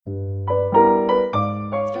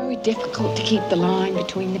difficult to keep the line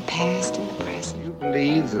between the past and the present. Do you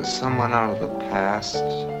believe that someone out of the past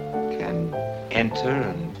can enter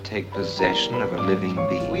and take possession of a living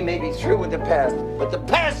being? We may be through with the past, but the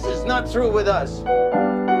past is not through with us.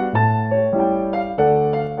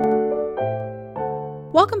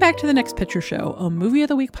 Welcome back to The Next Picture Show, a Movie of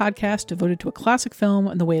the Week podcast devoted to a classic film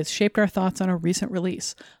and the way it's shaped our thoughts on a recent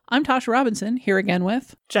release. I'm Tasha Robinson, here again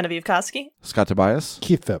with Genevieve Koski, Scott Tobias,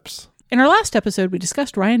 Keith Phipps. In our last episode, we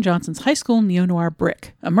discussed Rian Johnson's high school neo-noir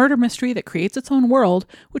Brick, a murder mystery that creates its own world,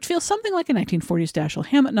 which feels something like a 1940s Dashiell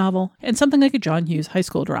Hammett novel and something like a John Hughes high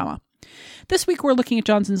school drama. This week, we're looking at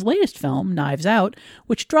Johnson's latest film, Knives Out,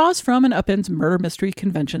 which draws from and upends murder mystery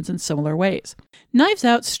conventions in similar ways. Knives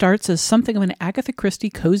Out starts as something of an Agatha Christie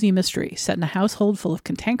cozy mystery set in a household full of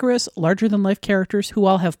cantankerous, larger-than-life characters who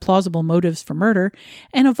all have plausible motives for murder,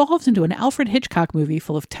 and evolves into an Alfred Hitchcock movie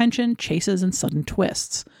full of tension, chases, and sudden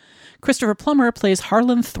twists. Christopher Plummer plays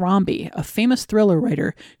Harlan Thrombey, a famous thriller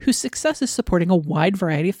writer whose success is supporting a wide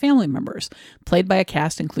variety of family members, played by a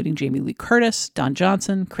cast including Jamie Lee Curtis, Don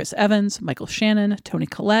Johnson, Chris Evans, Michael Shannon, Toni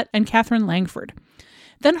Collette, and Catherine Langford.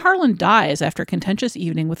 Then Harlan dies after a contentious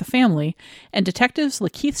evening with the family, and detectives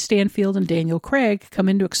Lakeith Stanfield and Daniel Craig come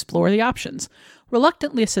in to explore the options,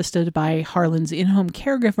 reluctantly assisted by Harlan's in-home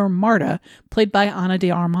caregiver Marta, played by Ana de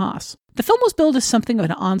Armas. The film was billed as something of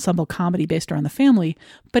an ensemble comedy based around the family,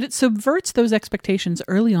 but it subverts those expectations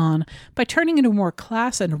early on by turning into a more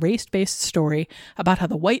class and race-based story about how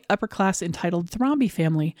the white upper-class entitled Thrombey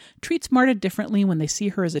family treats Marta differently when they see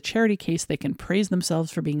her as a charity case they can praise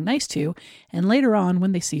themselves for being nice to, and later on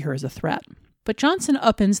when they see her as a threat. But Johnson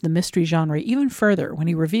upends the mystery genre even further when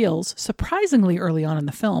he reveals, surprisingly early on in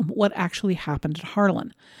the film, what actually happened to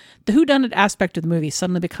Harlan. The whodunit aspect of the movie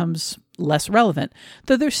suddenly becomes less relevant,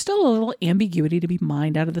 though there's still a little ambiguity to be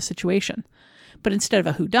mined out of the situation. But instead of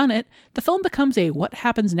a whodunit, the film becomes a what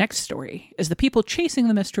happens next story, as the people chasing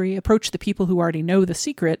the mystery approach the people who already know the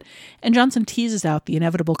secret, and Johnson teases out the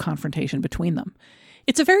inevitable confrontation between them.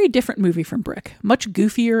 It's a very different movie from Brick, much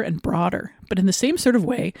goofier and broader, but in the same sort of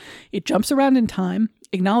way, it jumps around in time,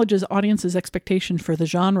 acknowledges audiences' expectation for the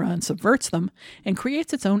genre and subverts them, and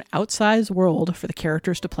creates its own outsized world for the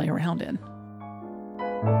characters to play around in.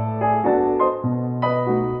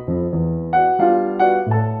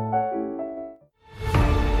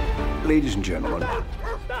 Ladies and gentlemen,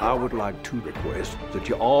 I would like to request that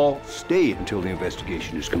you all stay until the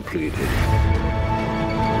investigation is completed.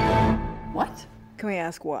 What? Can we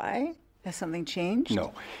ask why? Has something changed?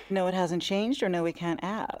 No. No, it hasn't changed, or no, we can't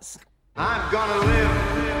ask. I'm gonna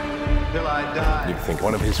live till I die. You think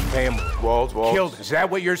one of his family killed? Is that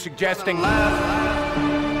what you're suggesting?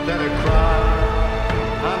 Let it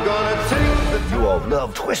cry. I'm gonna take the... You all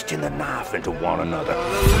love twisting the knife into one another.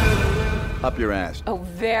 Up your ass. Oh,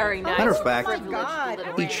 very nice. Matter of fact,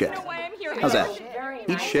 eat shit. How's that?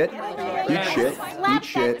 Eat shit. Eat shit. Eat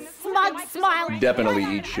shit. Smug smile. Definitely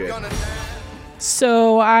eat shit.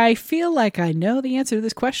 So I feel like I know the answer to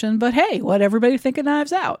this question, but hey, what'd everybody think of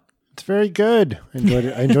Knives Out? It's very good. I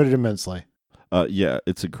enjoyed it immensely. Yeah,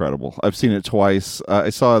 it's incredible. I've seen it twice. I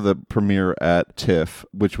saw the premiere at TIFF,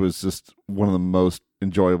 which was just one of the most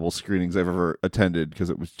enjoyable screenings I've ever attended, because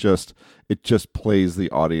it just plays the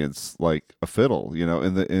audience like a fiddle,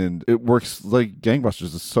 and it works like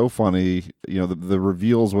gangbusters. It's so funny, the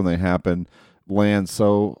reveals when they happen land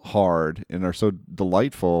so hard and are so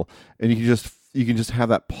delightful, and you can just have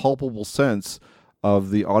that palpable sense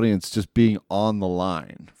of the audience just being on the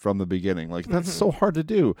line from the beginning. Like, that's so hard to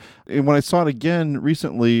do. And when I saw it again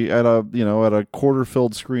recently at a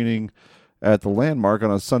quarter-filled screening at the Landmark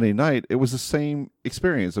on a Sunday night, it was the same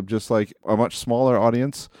experience of just like a much smaller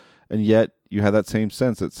audience, and yet you had that same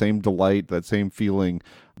sense, that same delight, that same feeling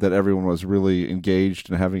that everyone was really engaged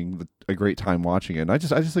and having a great time watching it. And I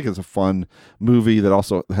just think it's a fun movie that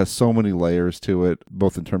also has so many layers to it,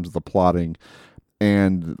 both in terms of the plotting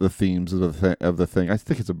and the themes of the thing. I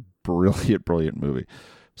think it's a brilliant movie.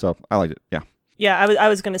 So I liked it. Yeah. Yeah, I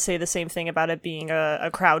was going to say the same thing about it being a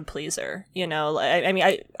crowd pleaser.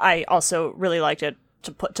 I also really liked it,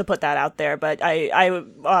 to put that out there. But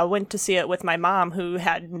I went to see it with my mom, who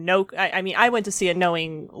had I went to see it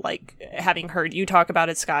knowing, like, having heard you talk about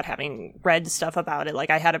it, Scott, having read stuff about it.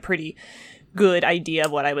 Like, I had a pretty good idea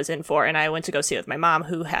of what I was in for, and I went to go see it with my mom,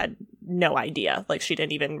 who had no idea. Like, she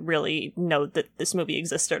didn't even really know that this movie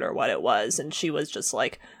existed or what it was, and she was just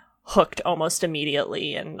like hooked almost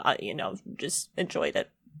immediately, and just enjoyed it.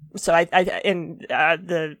 So I in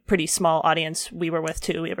the pretty small audience we were with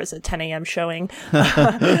too, it was a 10 a.m. showing.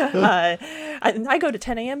 I go to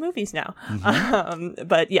 10 a.m. movies now. Mm-hmm.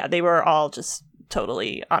 But yeah, they were all just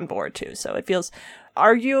totally on board too. So it feels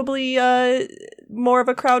arguably more of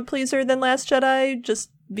a crowd pleaser than Last Jedi,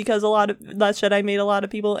 just because Last Jedi made a lot of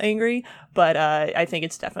people angry. But I think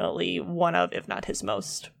it's definitely one of, if not his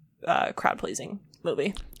most crowd pleasing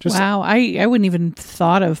movie. Wow, I wouldn't even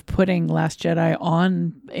thought of putting Last Jedi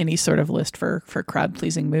on any sort of list for crowd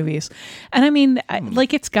pleasing movies. And I mean,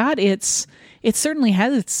 it certainly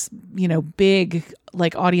has its, big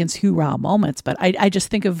like audience hoorah moments, but I just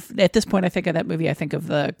think of, at this point, I think of that movie, I think of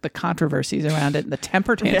the controversies around it and the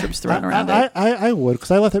temper tantrums thrown around it. I would,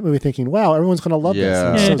 because I left that movie thinking, wow, everyone's going to love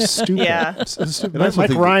this. It's so stupid. Yeah. So stupid.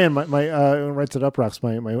 Mike Ryan, my writes at Uprocks,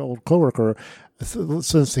 my old coworker,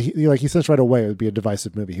 since he says right away it would be a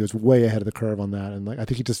divisive movie. He was way ahead of the curve on that, and I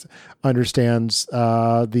think he just understands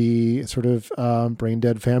the sort of brain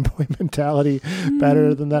dead fanboy mentality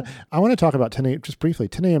better than that. I want to talk about 10 a.m. just briefly.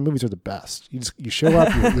 10 a.m. movies are the best. You show up,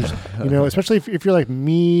 especially if you're like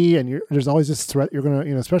me, and there's always this threat you're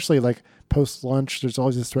gonna, especially like post lunch. There's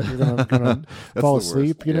always this threat you're gonna fall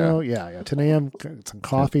asleep. Yeah. 10 a.m. some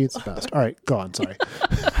coffee. It's the best. All right, go on. Sorry.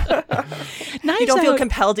 You don't feel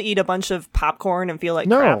compelled to eat a bunch of popcorn and feel like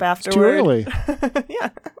crap afterward. It's too early.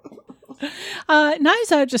 Yeah.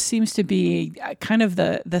 Knives Out just seems to be kind of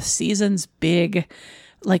the season's big,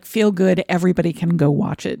 like, feel good, everybody can go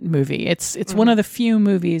watch it movie. It's one of the few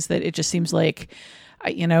movies that it just seems like,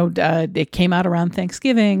 it came out around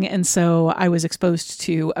Thanksgiving, and so I was exposed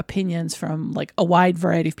to opinions from like a wide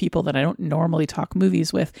variety of people that I don't normally talk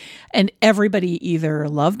movies with, and everybody either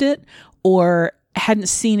loved it or hadn't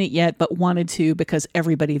seen it yet but wanted to because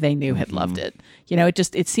everybody they knew had loved it.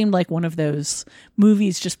 It seemed like one of those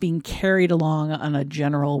movies just being carried along on a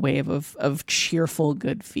general wave of cheerful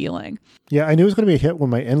good feeling. Yeah, I knew it was going to be a hit when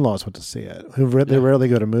my in-laws went to see it. They rarely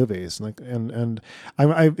go to movies, and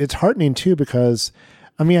it's heartening too, because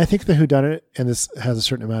I think the whodunit, and this has a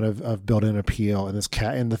certain amount of built-in appeal, and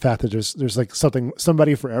and the fact that there's like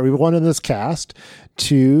somebody for everyone in this cast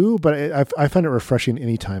too. But I find it refreshing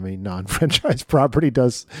anytime a non-franchise property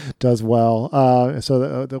does well.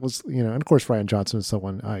 So that was, and of course Rian Johnson is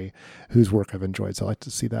someone whose work I've enjoyed, so I like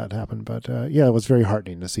to see that happen. But it was very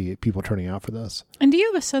heartening to see people turning out for this. And do you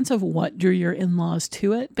have a sense of what drew your in-laws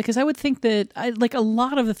to it? Because I would think that like a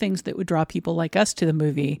lot of the things that would draw people like us to the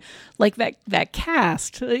movie, like that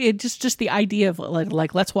cast. It just the idea of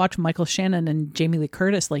like let's watch Michael Shannon and Jamie Lee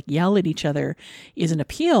Curtis like yell at each other is an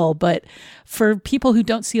appeal. But for people who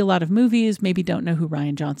don't see a lot of movies, maybe don't know who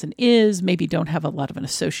Rian Johnson is, maybe don't have a lot of an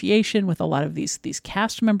association with a lot of these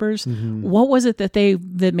cast members, what was it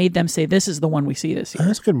that made them say this is the one we see this year?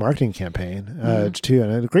 That's a good marketing campaign too,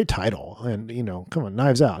 and a great title. And come on,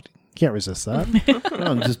 Knives Out. Can't resist that.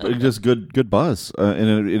 No, just good buzz,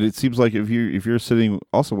 and it seems like if you're sitting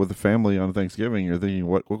also with the family on Thanksgiving, you're thinking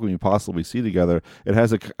what can you possibly see together? It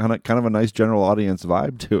has a kind of a nice general audience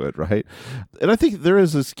vibe to it, right? And I think there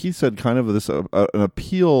is, as Keith said, kind of this an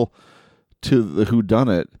appeal to the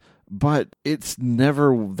whodunit, but it's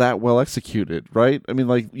never that well executed, right? I mean,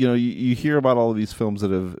 like you hear about all of these films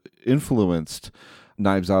that have influenced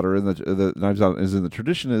Knives Out, or in the Knives Out is in the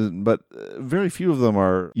tradition, but very few of them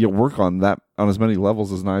are work on as many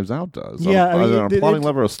levels as Knives Out does. Yeah, on a plotting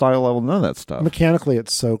level or a style level, none of that stuff. Mechanically,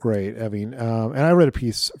 it's so great. I mean, and I read a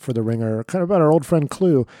piece for The Ringer, kind of about our old friend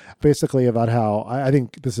Clue, basically about how I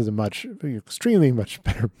think this is extremely much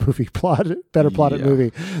better plotted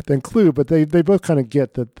movie than Clue. But they both kind of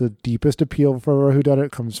get that the deepest appeal for a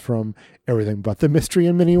whodunit comes from everything but the mystery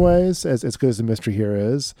in many ways. As good as the mystery here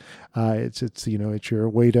is, it's your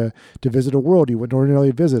way to visit a world you wouldn't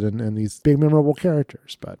ordinarily visit, and these big memorable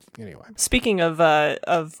characters. But anyway, speaking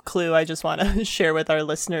of Clue, I just want to share with our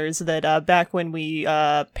listeners that back when we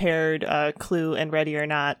paired Clue and Ready or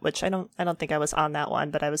Not, which I don't think I was on that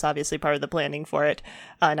one, but I was obviously part of the planning for it,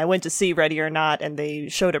 and I went to see Ready or Not, and they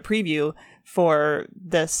showed a preview for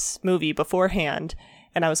this movie beforehand.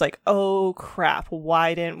 And I was like, oh, crap,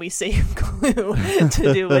 why didn't we save Clue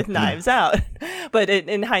to do with Knives Out? But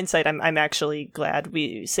in hindsight, I'm actually glad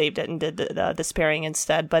we saved it and did this pairing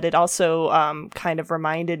instead. But it also kind of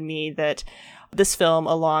reminded me that this film,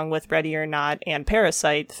 along with Ready or Not and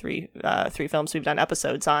Parasite, three films we've done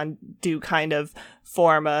episodes on, do kind of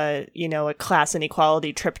form a class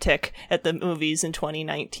inequality triptych at the movies in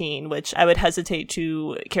 2019, which I would hesitate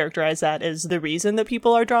to characterize that as the reason that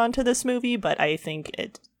people are drawn to this movie, but I think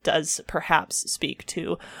it does perhaps speak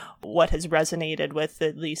to what has resonated with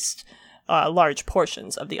at least large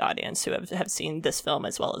portions of the audience who have seen this film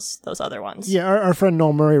as well as those other ones. Yeah, our friend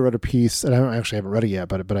Noel Murray wrote a piece, and I actually haven't read it yet,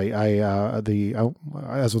 but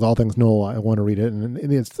as with all things Noel, I want to read it, and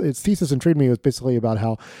its thesis intrigued me. It was basically about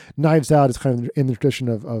how Knives Out is kind of in the tradition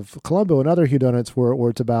of Columbo and other whodunits, where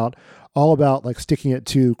it's all about like sticking it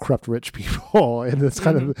to corrupt rich people, and it's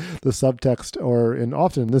kind of the subtext, and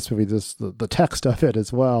often in this movie, the text of it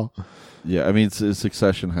as well. Yeah, I mean,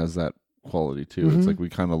 Succession has that quality too. It's like we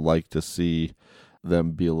kind of like to see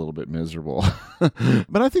them be a little bit miserable,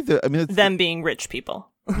 but I think that it's them being rich people.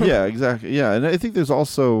 Yeah, exactly. Yeah, and I think there's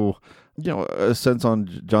also a sense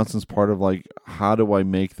on Johnson's part of like, how do I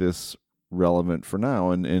make this relevant for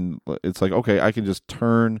now? And it's like, okay, I can just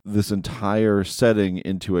turn this entire setting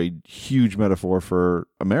into a huge metaphor for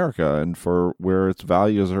America and for where its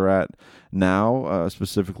values are at now,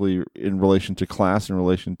 specifically in relation to class, in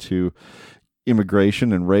relation to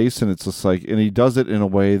immigration and race. And it's just like, and he does it in a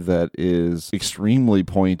way that is extremely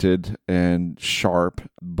pointed and sharp,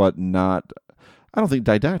 but not, I don't think,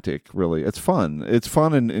 didactic, really. It's fun. It's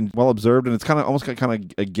fun and well observed, and it's almost got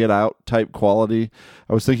a Get Out type quality.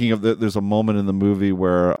 I was thinking of there's a moment in the movie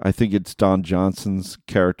where I think it's Don Johnson's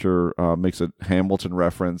character makes a Hamilton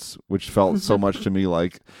reference, which felt so much to me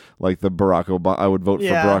like the Barack Obama, I would vote for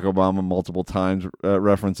Barack Obama multiple times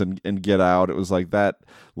reference in Get Out. It was like that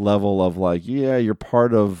level of like, yeah, you're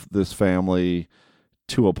part of this family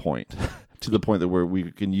to a point. To the point that where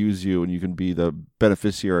we can use you and you can be the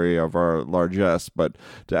beneficiary of our largesse, but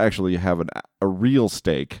to actually have a real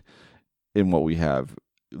stake in what we have,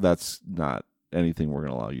 that's not anything we're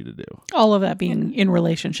going to allow you to do. All of that being in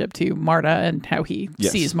relationship to Marta and how he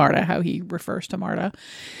sees Marta, how he refers to Marta.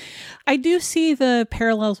 I do see the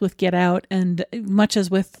parallels with Get Out, and much as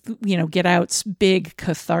with, Get Out's big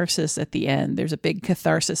catharsis at the end, there's a big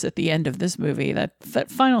catharsis at the end of this movie. That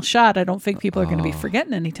final shot, I don't think people are going to be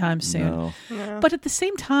forgetting anytime soon. No. But at the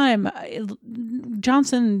same time,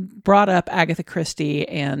 Johnson brought up Agatha Christie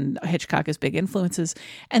and Hitchcock as big influences,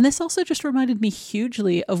 and this also just reminded me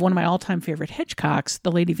hugely of one of my all-time favorite Hitchcocks,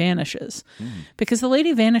 The Lady Vanishes. Because The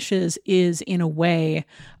Lady Vanishes is, in a way,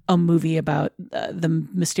 a movie about the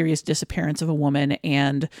mysterious disappearance of a woman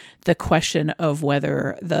and the question of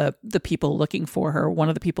whether the people looking for her, one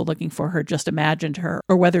of the people looking for her, just imagined her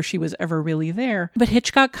or whether she was ever really there. But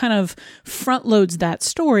Hitchcock kind of front loads that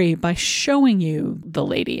story by showing you the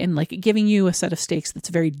lady and like giving you a set of stakes that's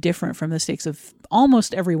very different from the stakes of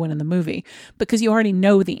almost everyone in the movie, because you already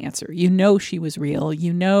know the answer. You know she was real.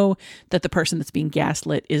 You know that the person that's being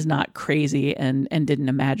gaslit is not crazy and didn't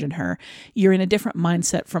imagine her. You're in a different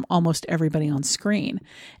mindset from almost everybody on screen.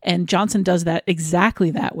 And Johnson does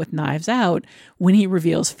exactly that with Knives Out when he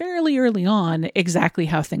reveals fairly early on exactly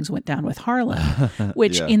how things went down with Harlan,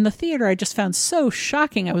 which in the theater I just found so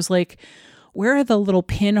shocking. I was like, where are the little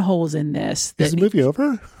pinholes in this? Is the movie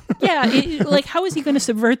over? Yeah, how is he going to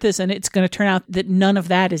subvert this and it's going to turn out that none of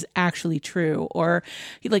that is actually true? Or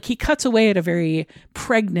he cuts away at a very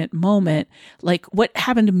pregnant moment. Like, what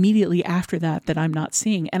happened immediately after that I'm not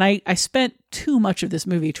seeing? And I spent too much of this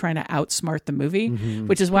movie trying to outsmart the movie,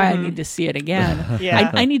 which is why I need to see it again.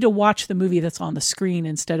 I need to watch the movie that's on the screen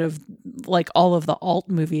instead of like all of the alt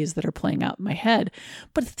movies that are playing out in my head.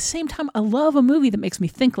 But at the same time, I love a movie that makes me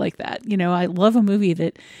think like that. I love a movie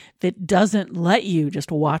that doesn't let you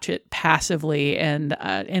just watch it passively and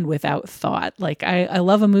without thought. Like I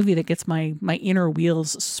love a movie that gets my inner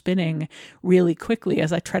wheels spinning really quickly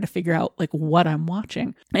as I try to figure out like what I'm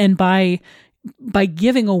watching. And by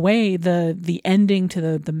giving away the ending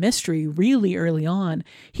to the mystery really early on,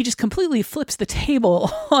 he just completely flips the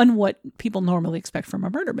table on what people normally expect from a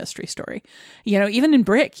murder mystery story. Even in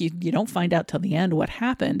Brick, you don't find out till the end what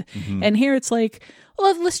happened. And here it's like,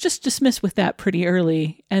 well, let's just dismiss with that pretty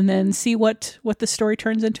early and then see what the story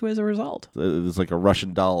turns into as a result. There's like a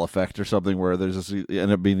Russian doll effect or something where there's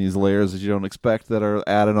end up being these layers that you don't expect that are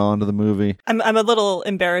added on to the movie. I'm a little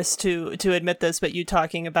embarrassed to admit this, but you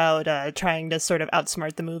talking about trying to sort of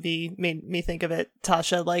outsmart the movie made me think of it,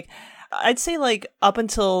 Tasha. Like, I'd say like up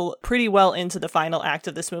until pretty well into the final act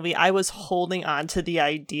of this movie, I was holding on to the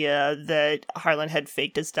idea that Harlan had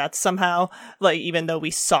faked his death somehow. Like, even though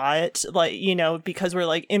we saw it, like, because we're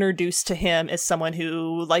like introduced to him as someone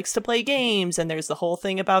who likes to play games. And there's the whole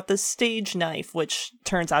thing about the stage knife, which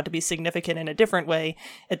turns out to be significant in a different way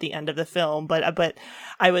at the end of the film. But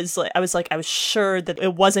I was sure that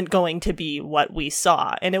it wasn't going to be what we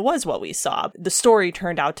saw. And it was what we saw. The story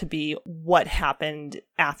turned out to be what happened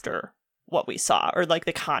after what we saw, or like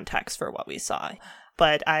the context for what we saw.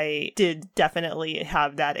 But I did definitely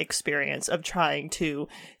have that experience of trying to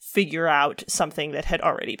figure out something that had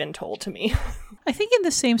already been told to me. I think in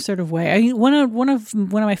the same sort of way. I mean, one of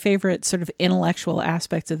my favorite sort of intellectual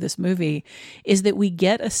aspects of this movie is that we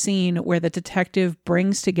get a scene where the detective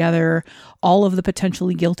brings together all of the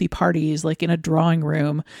potentially guilty parties, like in a drawing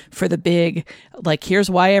room, for the big, like, here's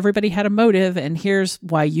why everybody had a motive, and here's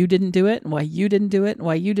why you didn't do it, and why you didn't do it, and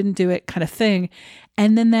why you didn't do it, kind of thing.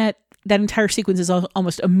 And then that entire sequence is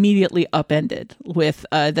almost immediately upended with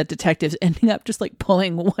the detectives ending up just like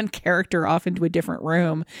pulling one character off into a different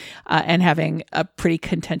room and having a pretty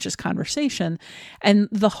contentious conversation. And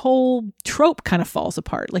the whole trope kind of falls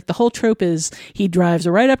apart. Like the whole trope is he drives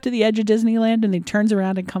right up to the edge of Disneyland and he turns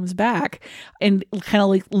around and comes back and kind of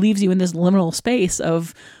like leaves you in this liminal space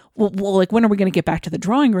of, well, like, when are we going to get back to the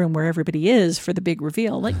drawing room where everybody is for the big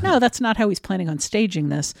reveal? Like, no, that's not how he's planning on staging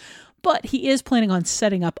this. But he is planning on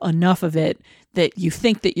setting up enough of it that you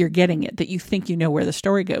think that you're getting it, that you think you know where the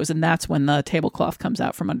story goes. And that's when the tablecloth comes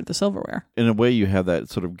out from under the silverware. In a way, you have that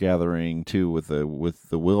sort of gathering, too, with the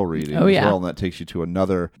will reading as well. And that takes you to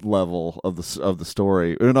another level of the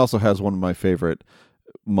story. And it also has one of my favorite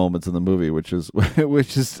moments in the movie, which is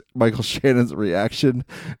Michael Shannon's reaction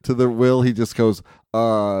to the will. He just goes,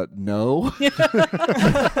 no. No,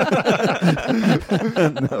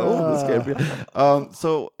 this can't be.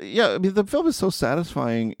 So yeah, I mean, the film is so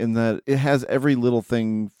satisfying in that it has every little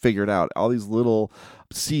thing figured out. All these little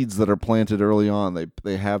seeds that are planted early on,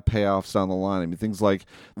 they have payoffs down the line. I mean, things like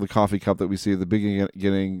the coffee cup that we see at the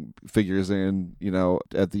beginning figures in,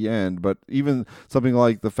 at the end. But even something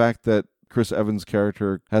like the fact that Chris Evans'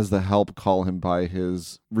 character has the help call him by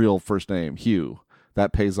his real first name, Hugh.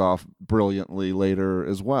 That pays off brilliantly later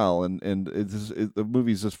as well, and the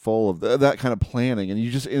movie's just full of that kind of planning. And you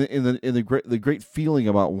just in the great feeling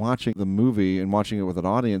about watching the movie and watching it with an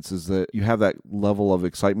audience is that you have that level of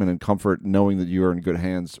excitement and comfort knowing that you are in good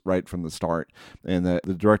hands right from the start, and that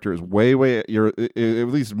the director is way at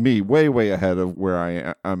least me way ahead of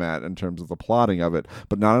where I'm at in terms of the plotting of it,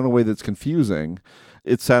 but not in a way that's confusing.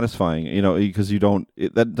 It's satisfying, because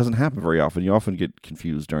that doesn't happen very often. You often get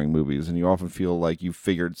confused during movies, and you often feel like you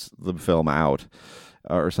figured the film out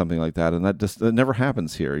or something like that. And that never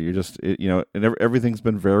happens here. You're just, everything's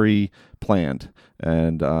been very planned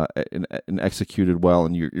and executed well.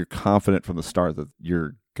 And you're confident from the start that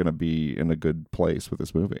you're going to be in a good place with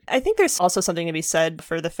this movie. I think there's also something to be said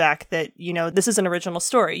for the fact that, this is an original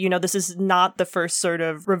story. This is not the first sort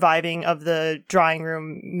of reviving of the drawing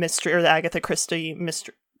room mystery or the Agatha Christie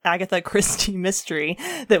mystery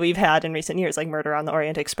that we've had in recent years. Like Murder on the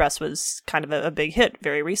Orient Express was kind of a big hit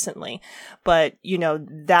very recently. But,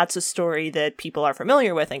 that's a story that people are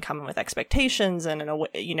familiar with and come in with expectations and,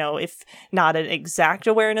 if not an exact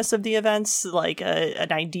awareness of the events, like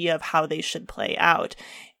an idea of how they should play out.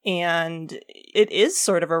 And it is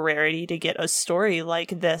sort of a rarity to get a story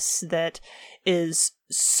like this that is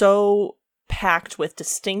so packed with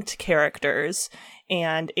distinct characters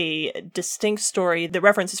and a distinct story that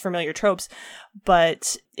references familiar tropes,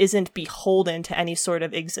 but isn't beholden to any sort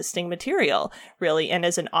of existing material, really. And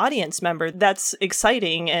as an audience member, that's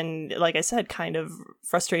exciting and, like I said, kind of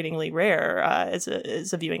frustratingly rare as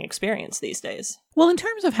a viewing experience these days. Well, in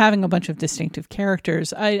terms of having a bunch of distinctive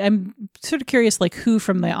characters, I'm sort of curious, like, who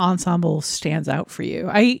from the ensemble stands out for you?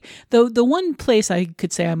 The one place I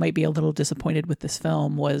could say I might be a little disappointed with this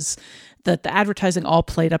film was that the advertising all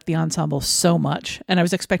played up the ensemble so much, and I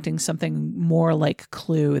was expecting something more like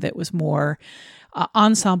Clue that was more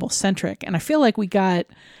ensemble centric. And I feel like we got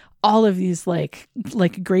all of these like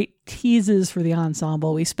great teases for the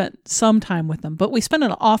ensemble. We spent some time with them, but we spent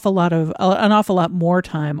an awful lot more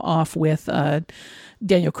time off with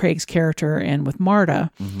Daniel Craig's character and with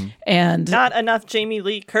Marta. Mm-hmm. And not enough Jamie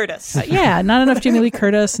Lee Curtis. Not enough Jamie Lee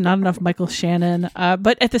Curtis, not enough Michael Shannon.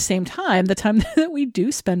 But at the same time, the time that we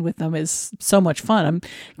do spend with them is so much fun. I'm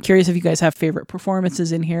curious if you guys have favorite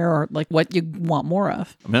performances in here or like what you want more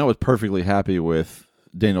of. I mean, I was perfectly happy with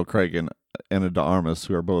Daniel Craig and Ana de Armas,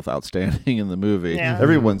 who are both outstanding in the movie. Yeah.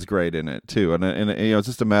 Everyone's great in it too, and it's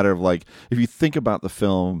just a matter of like, if you think about the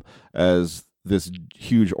film as this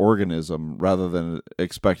huge organism rather than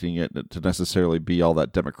expecting it to necessarily be all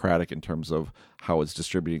that democratic in terms of how it's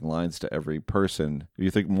distributing lines to every person, you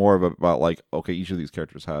think more about like, okay, each of these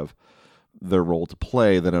characters have their role to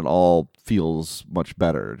play, then it all feels much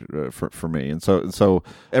better for me. And so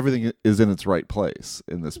everything is in its right place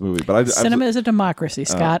in this movie. But cinema is a democracy,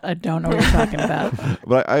 Scott. I don't know what you're talking about.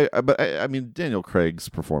 But I mean, Daniel Craig's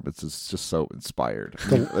performance is just so inspired.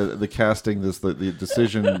 I mean, the casting, the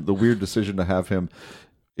decision, the weird decision to have him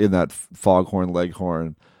in that foghorn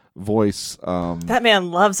leghorn voice. That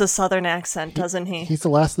man loves a southern accent, doesn't he? He's the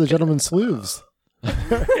last of the gentleman sleuths.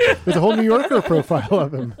 There's a whole New Yorker profile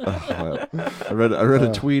of him. I read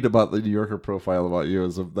a tweet about the New Yorker profile about you.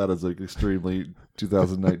 That is an extremely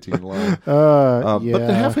 2019 line. Yeah. But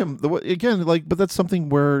to have him again, but that's something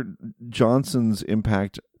where Johnson's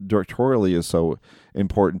impact directorially is so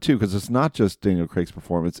important too, because it's not just Daniel Craig's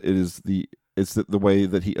performance; it's the way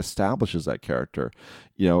that he establishes that character.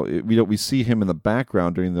 We see him in the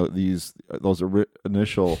background during those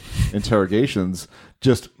initial interrogations,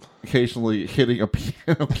 just occasionally hitting a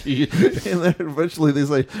piano key, and then eventually they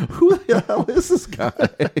say, "Who the hell is this guy?"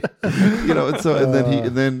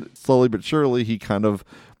 And then slowly but surely he kind of,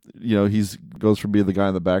 he's goes from being the guy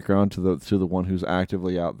in the background to the one who's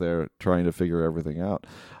actively out there trying to figure everything out.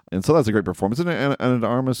 And so that's a great performance. And Ana de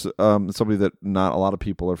Armas, somebody that not a lot of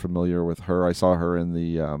people are familiar with her. I saw her in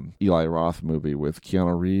the Eli Roth movie with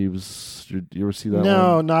Keanu Reeves. Did you ever see that one?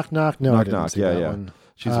 No, Knock Knock. No, Knock I didn't Knock. see that one.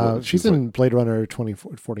 She's in Blade Runner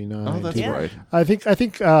 2049. Oh, that's right. I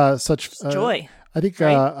think such Joy. I think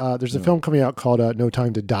right? There's a film coming out called No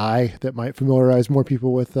Time to Die that might familiarize more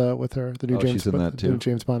people with her. The new she's in that too. New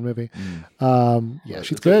James Bond movie.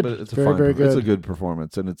 She's it's good. It's very, very good. It's a good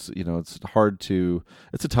performance, and it's it's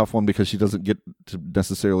a tough one because she doesn't get to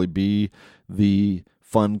necessarily be the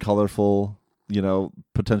fun, colorful,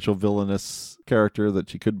 potential villainous character that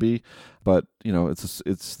she could be, but it's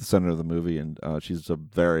the center of the movie, and she's a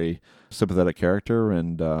very sympathetic character,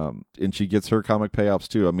 and she gets her comic payoffs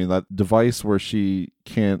too. I mean, that device where she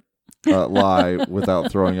can't lie without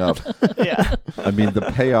throwing up. Yeah. I mean,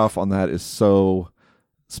 the payoff on that is so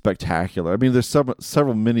spectacular. I mean, there's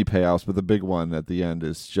several mini payoffs, but the big one at the end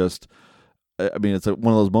is just. I mean, it's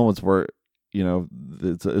one of those moments where.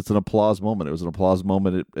 It's an applause moment. It was an applause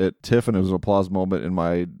moment at TIFF, and it was an applause moment in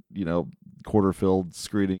my, quarter-filled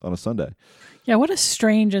screening on a Sunday. Yeah, what a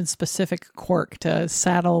strange and specific quirk to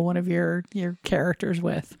saddle one of your characters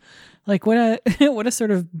with. Like what a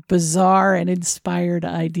sort of bizarre and inspired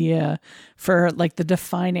idea for like the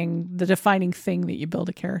defining thing that you build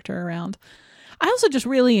a character around. I also just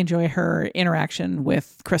really enjoy her interaction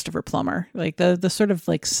with Christopher Plummer, like the sort of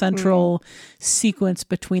like central sequence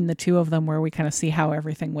between the two of them where we kind of see how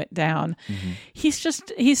everything went down. Mm-hmm.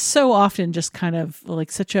 He's so often just kind of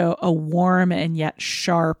like such a warm and yet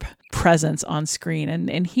sharp presence on screen.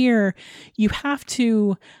 And here you have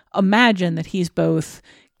to imagine that he's both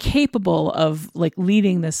capable of like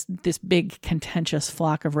leading this big contentious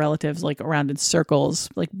flock of relatives like around in circles,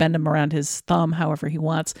 like bend him around his thumb however he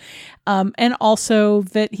wants, and also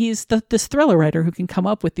that he's this thriller writer who can come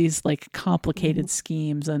up with these like complicated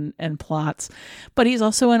schemes and plots. But he's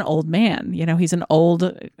also an old man. He's an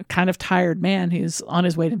old kind of tired man who's on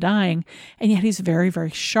his way to dying, and yet he's very, very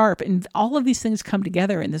sharp. And all of these things come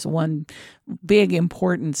together in this one big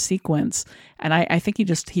important sequence, and I think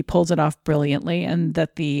he pulls it off brilliantly, and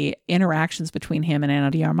that the interactions between him and Ana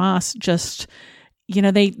de Armas just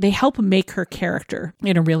they help make her character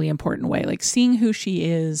in a really important way, like seeing who she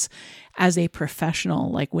is as a professional,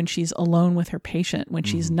 like when she's alone with her patient, when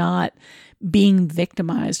she's not being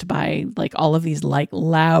victimized by like all of these like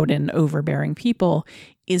loud and overbearing people,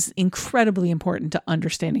 is incredibly important to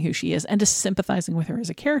understanding who she is and to sympathizing with her as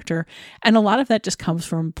a character. And a lot of that just comes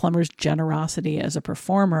from Plummer's generosity as a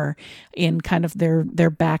performer in kind of their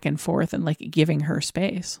back and forth and like giving her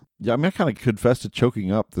space. Yeah, I mean, I kind of confessed to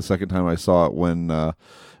choking up the second time I saw it when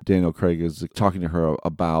Daniel Craig is talking to her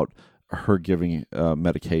about her giving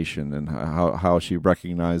medication and how she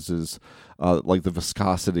recognizes like the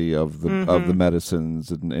viscosity of the medicines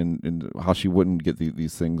and how she wouldn't get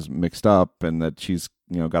these things mixed up, and that she's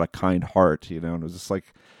got a kind heart, and it was just like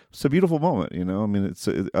it's a beautiful moment, I mean, it's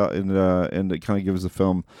and it kind of gives the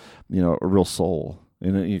film a real soul.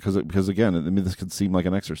 And because again, I mean, this could seem like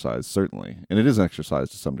an exercise, certainly, and it is an exercise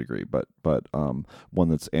to some degree, but one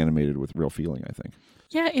that's animated with real feeling, I think.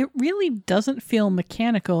 Yeah, it really doesn't feel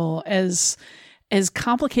mechanical, as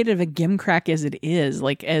complicated of a gimcrack as it is,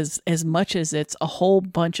 like as much as it's a whole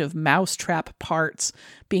bunch of mousetrap parts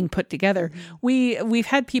being put together. We've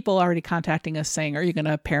had people already contacting us saying, are you going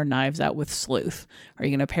to pair Knives Out with Sleuth? Are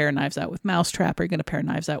you going to pair Knives Out with Mousetrap? Are you going to pair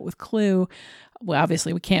Knives Out with Clue? Well,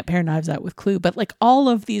 obviously we can't pair Knives Out with Clue, but like all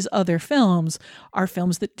of these other films are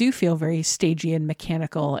films that do feel very stagey and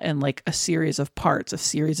mechanical and like a series of parts, a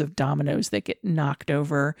series of dominoes that get knocked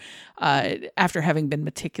over after having been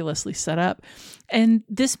meticulously set up. And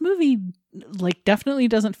this movie like definitely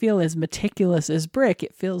doesn't feel as meticulous as Brick.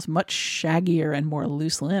 It feels much shaggier and more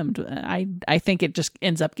loose-limbed. I think it just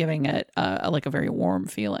ends up giving it like a very warm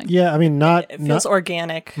feeling. Yeah, I mean, it feels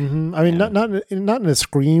organic. Mm-hmm. I mean, not in a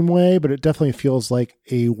Scream way, but it definitely feels like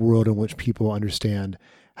a world in which people understand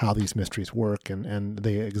how these mysteries work and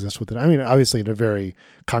they exist within. I mean, obviously in a very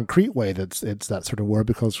concrete way, it's that sort of world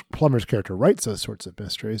because Plummer's character writes those sorts of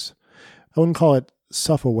mysteries. I wouldn't call it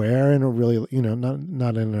self-aware in a really,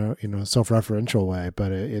 not in a self-referential way,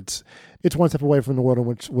 but it's one step away from the world in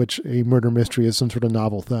which a murder mystery is some sort of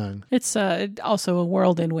novel thing. It's also a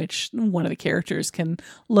world in which one of the characters can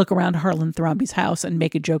look around Harlan Thrombey's house and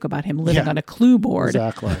make a joke about him living on a clue board.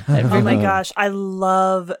 Exactly. Oh my gosh, I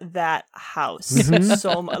love that house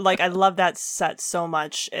so much. Like, I love that set so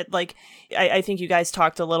much. I think you guys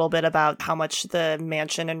talked a little bit about how much the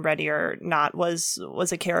mansion in Ready or Not was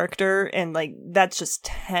a character, and like that's just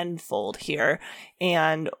tenfold here.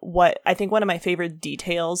 And what I think one of my favorite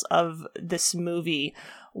details of this movie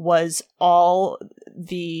was all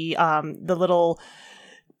the little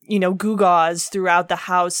gewgaws throughout the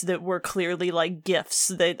house that were clearly like gifts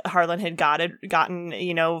that Harlan had gotten,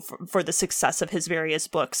 for the success of his various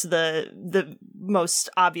books. The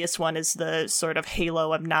most obvious one is the sort of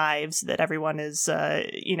halo of knives that everyone is,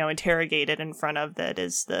 interrogated in front of. That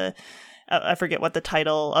is I forget what the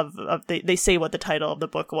title they say what the title of the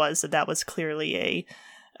book was. That was clearly a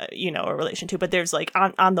relation to. But there's like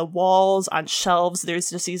on the walls, on shelves, there's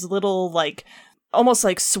just these little like almost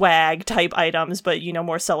like swag type items, but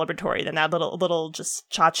more celebratory than that. Little just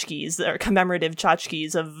tchotchkes or commemorative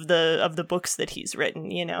tchotchkes of the books that he's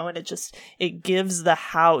written, and it gives the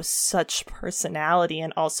house such personality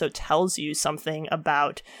and also tells you something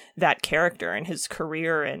about that character and his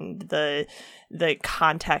career and the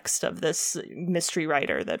context of this mystery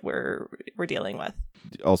writer that we're dealing with.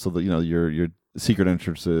 Also, your secret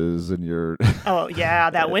entrances and your oh yeah,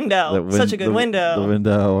 that window, such a good window. The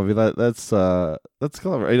window. I mean that's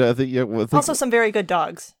clever. I think also some very good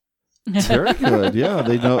dogs. Very good. Yeah,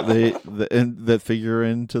 they know that figure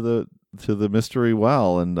into the mystery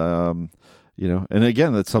well, and and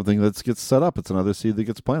again, that's something that gets set up. It's another seed that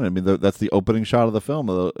gets planted. I mean, that's the opening shot of the film.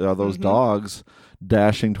 Are those dogs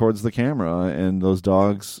dashing towards the camera, and those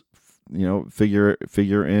dogs,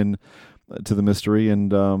 figure in to the mystery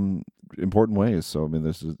and important ways. So I mean,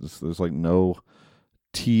 there's like no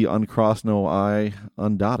T uncrossed, no I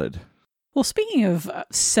undotted. Well, speaking of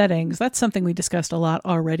settings, that's something we discussed a lot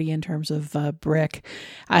already in terms of Brick.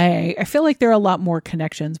 I feel like there are a lot more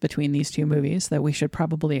connections between these two movies that we should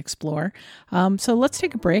probably explore. So let's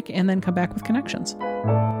take a break and then come back with connections.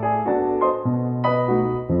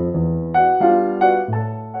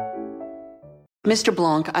 Mr.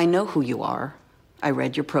 Blanc, I know who you are. I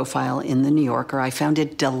read your profile in The New Yorker. I found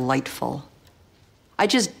it delightful. I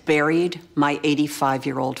just buried my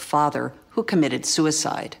 85-year-old father who committed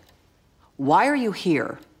suicide. Why are you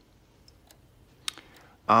here?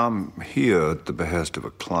 I'm here at the behest of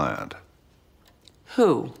a client.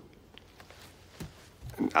 Who?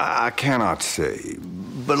 I cannot say,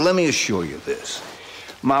 but let me assure you this.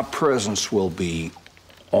 My presence will be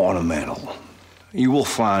ornamental. You will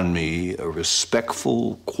find me a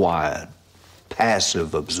respectful, quiet,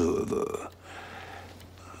 passive observer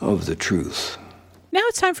of the truth. Now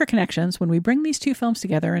it's time for Connections, when we bring these two films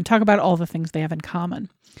together and talk about all the things they have in common.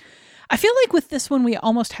 I feel like with this one, we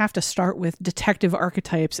almost have to start with detective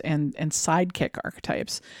archetypes and sidekick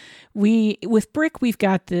archetypes. With Brick, we've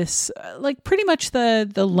got this, like pretty much the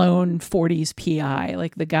lone 40s PI,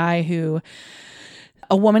 like the guy who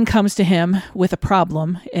a woman comes to him with a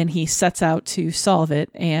problem and he sets out to solve it,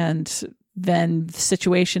 and then the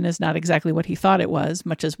situation is not exactly what he thought it was,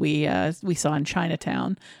 much as we saw in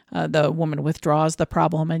Chinatown. The woman withdraws the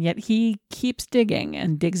problem, and yet he keeps digging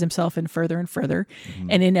and digs himself in further and further. Mm-hmm.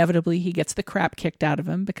 And inevitably, he gets the crap kicked out of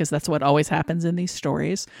him, because that's what always happens in these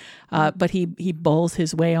stories. But he bowls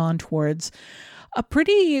his way on towards a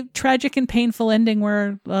pretty tragic and painful ending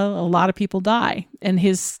where a lot of people die. And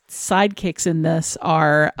his sidekicks in this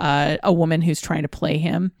are a woman who's trying to play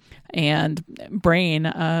him, and Brain,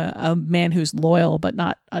 a man who's loyal but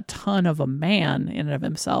not a ton of a man in and of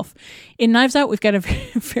himself. In Knives Out, we've got a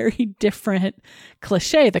very different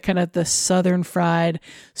cliche, the kind of the southern fried,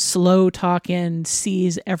 slow talking,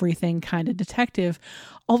 sees everything kind of detective.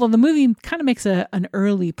 Although the movie kind of makes an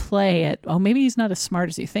early play at, maybe he's not as smart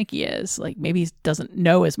as you think he is. Like, maybe he doesn't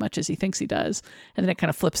know as much as he thinks he does. And then it kind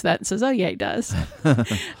of flips that and says, oh yeah, he does.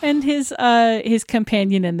 And his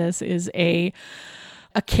companion in this is a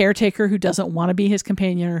caretaker who doesn't want to be his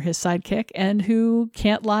companion or his sidekick, and who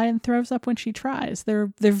can't lie and throws up when she tries.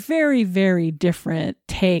 They're very, very different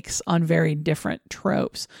takes on very different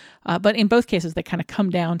tropes. But in both cases, they kind of come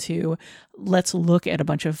down to, let's look at a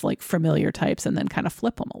bunch of like familiar types and then kind of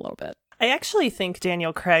flip them a little bit. I actually think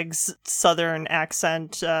Daniel Craig's Southern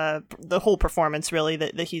accent, the whole performance really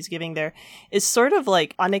that he's giving there, is sort of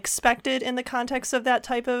like unexpected in the context of that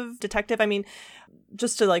type of detective. I mean,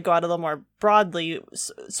 just to like go out a little more broadly,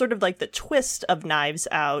 sort of like the twist of Knives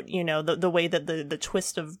Out, you know, the way that the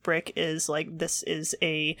twist of Brick is like, this is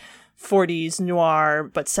a 40s noir,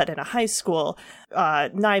 but set in a high school.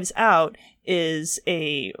 Knives Out is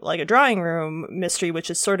a drawing room mystery, which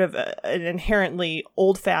is sort of an inherently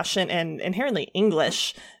old-fashioned and inherently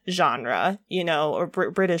English genre, you know, or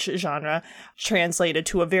British genre, translated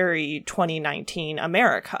to a very 2019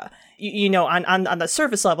 America. You know, on the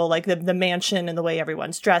surface level, like the mansion and the way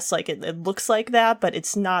everyone's dressed, like it looks like that, but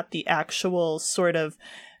it's not the actual sort of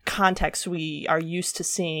context we are used to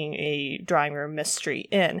seeing a drawing room mystery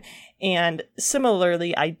in. And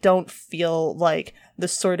similarly, I don't feel like the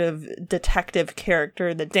sort of detective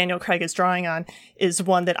character that Daniel Craig is drawing on is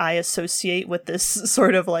one that I associate with this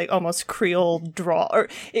sort of like almost Creole draw. Or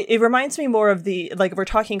it reminds me more of the, like, if we're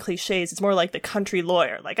talking cliches, it's more like the country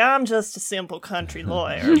lawyer. Like, I'm just a simple country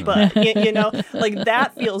lawyer. But, you know, like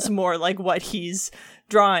that feels more like what he's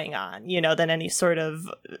drawing on, you know, than any sort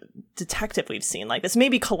of detective we've seen like this.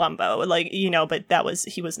 Maybe Columbo, like, you know, but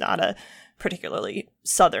he was not a particularly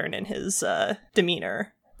Southern in his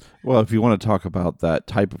demeanor. Well, if you want to talk about that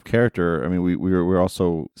type of character, I mean, we're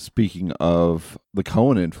also speaking of the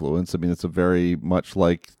Coen influence. I mean, it's a very much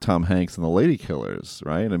like Tom Hanks in The Lady Killers,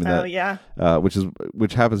 right? I mean,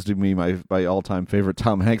 which happens to be my all-time favorite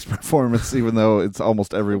Tom Hanks performance, even though it's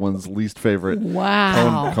almost everyone's least favorite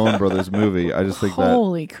Coen Brothers movie. I just think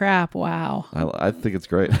holy crap! Wow, I think it's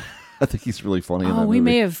great. I think he's really funny in that we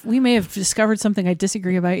movie. we may have discovered something I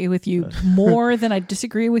disagree with you more than I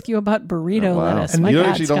disagree with you about burrito lettuce. And My you God,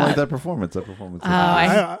 actually don't Scott. like that performance.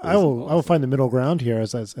 I will find the middle ground here,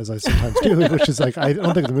 as I sometimes do, which is like, I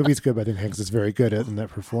don't think the movie's good, but I think Hanks is very good in that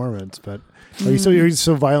performance. But are you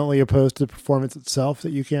so violently opposed to the performance itself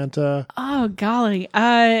that you can't? Oh golly,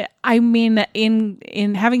 I mean,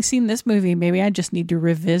 in having seen this movie, maybe I just need to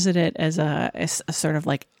revisit it as a sort of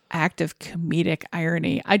like act of comedic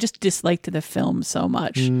irony. I just disliked the film so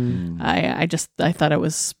much. I thought it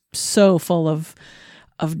was so full of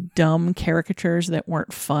dumb caricatures that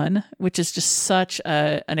weren't fun, which is just such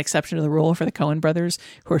an exception to the rule for the Coen brothers,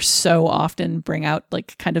 who are so often bring out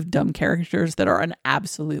like kind of dumb characters that are an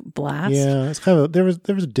absolute blast. Yeah, it's kind of there was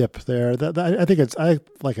a dip there. I think I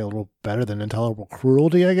like it a little better than Intolerable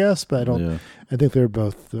Cruelty, I guess, but I don't. Yeah. I think they're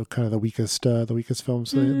both kind of the weakest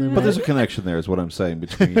films. But there's a connection there, is what I'm saying.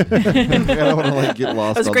 Between, I don't want to like get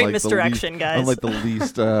lost. That was on, great like, misdirection, guys. On like the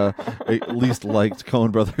least liked Coen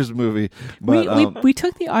Brothers movie. But, we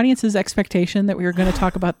took the audience's expectation that we were going to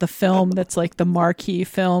talk about the film that's like the marquee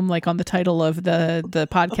film, like on the title of the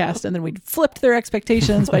podcast, and then we flipped their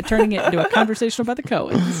expectations by turning it into a conversation about the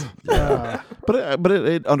Coens. But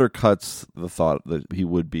it undercuts the thought that he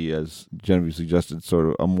would be, as Genevieve suggested, sort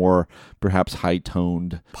of a more perhaps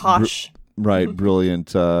high-toned, posh,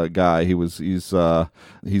 brilliant guy. He's a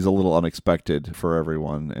little unexpected for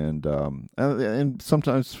everyone, and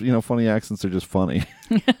sometimes, you know, funny accents are just funny.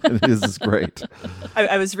 This is great.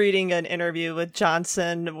 I was reading an interview with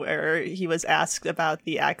Johnson where he was asked about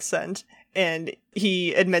the accent, and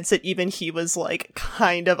he admits that even he was like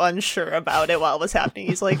kind of unsure about it while it was happening.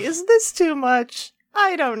 He's like, "Is this too much?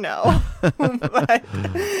 I don't know."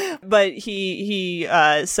 but he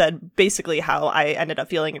said basically how I ended up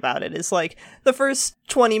feeling about it is like the first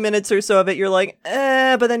 20 minutes or so of it, you're like,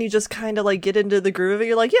 but then you just kind of like get into the groove of it.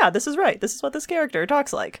 You're like, yeah, this is right. This is what this character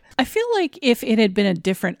talks like. I feel like if it had been a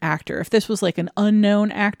different actor, if this was like an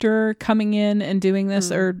unknown actor coming in and doing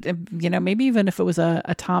this, or, you know, maybe even if it was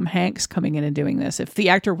a Tom Hanks coming in and doing this, if the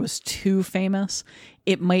actor was too famous,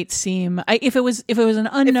 it might seem, if it was an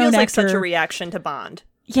unknown it feels actor, like such a reaction to Bond.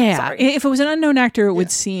 Yeah, Sorry. If it was an unknown actor, it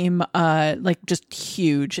would seem like just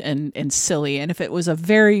huge and silly. And if it was a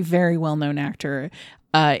very, very well-known actor,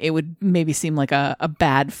 it would maybe seem like a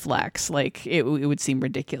bad flex. Like it would seem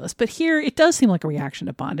ridiculous. But here, it does seem like a reaction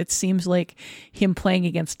to Bond. It seems like him playing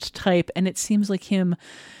against type, and it seems like him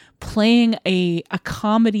playing a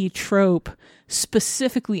comedy trope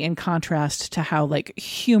specifically in contrast to how like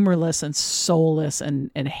humorless and soulless and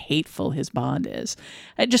hateful his Bond is.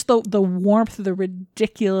 Just the warmth, the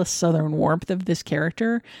ridiculous Southern warmth of this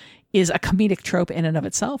character is a comedic trope in and of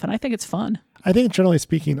itself, and I think it's fun. I think generally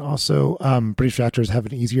speaking, also British actors have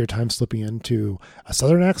an easier time slipping into a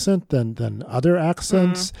Southern accent than other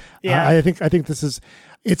accents. Yeah, I think this is.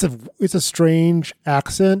 It's a strange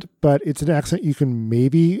accent, but it's an accent you can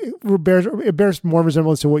maybe it bears more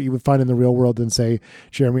resemblance to what you would find in the real world than, say,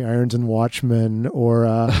 Jeremy Irons in Watchmen or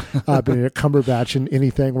Benedict Cumberbatch in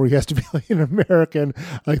anything where he has to be like an American,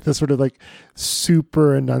 like the sort of like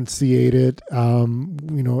super enunciated,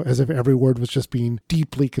 you know, as if every word was just being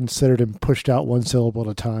deeply considered and pushed out one syllable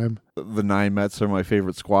at a time. the Nine Mets are my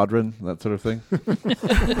favorite squadron, that sort of thing.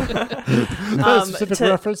 Is that a specific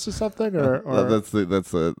reference to something, or? That's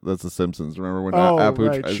the Simpsons. Remember when Oh,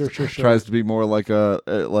 Apu right. Sure. tries to be more like a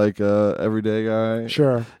everyday guy?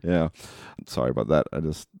 Sure. Yeah. Sorry about that.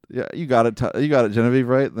 You got it. You got it, Genevieve.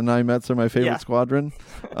 Right? The Nine Mets are my favorite squadron.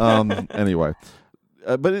 Anyway.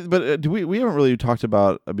 But we haven't really talked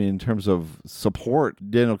about, I mean, in terms of support,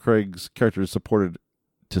 Daniel Craig's character is supported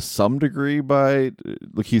to some degree by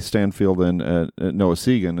Lakeith Stanfield and Noah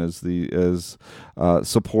Segan as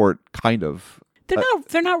support, kind of.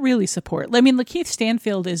 They're not really support. I mean, Lakeith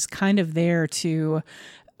Stanfield is kind of there to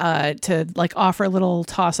like offer a little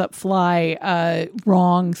toss-up fly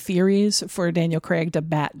wrong theories for Daniel Craig to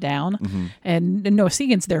bat down, and Noah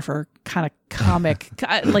Segan's there for kind of comic,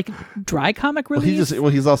 like dry comic relief.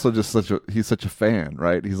 He's also just such a fan,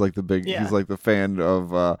 right? He's like he's like the fan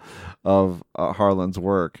of Harlan's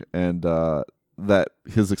work, and that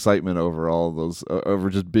his excitement over all those over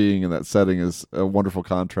just being in that setting is a wonderful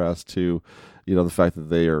contrast to, the fact that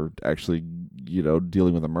they are actually,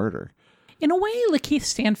 dealing with a murder. In a way, Lakeith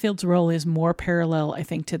Stanfield's role is more parallel, I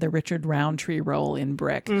think, to the Richard Roundtree role in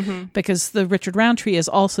Brick, because the Richard Roundtree is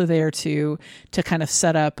also there to kind of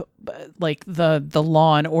set up like the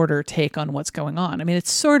law and order take on what's going on. I mean,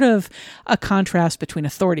 it's sort of a contrast between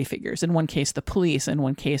authority figures. In one case, the police. In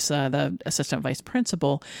one case, the assistant vice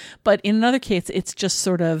principal. But in another case, it's just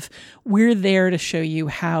sort of, we're there to show you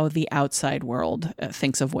how the outside world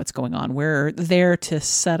thinks of what's going on. We're there to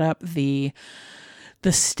set up the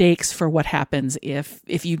stakes for what happens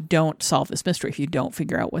if you don't solve this mystery, if you don't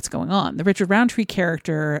figure out what's going on. The Richard Roundtree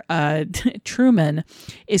character, Truman,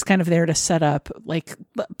 is kind of there to set up, like,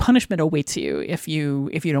 punishment awaits you if you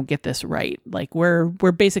don't get this right. Like, we're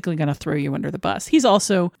basically going to throw you under the bus. He's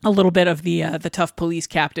also a little bit of the tough police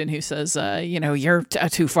captain who says, you're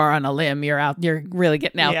too far on a limb. You're really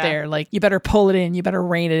getting out there. Like, you better pull it in. You better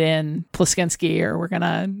rein it in, Pliskinski, or we're going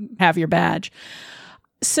to have your badge.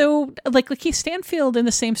 So, like Lakeith Stanfield, in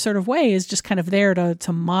the same sort of way, is just kind of there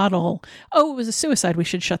to model. Oh, it was a suicide. We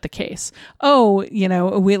should shut the case. Oh,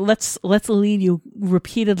 let's lead you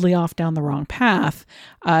repeatedly off down the wrong path.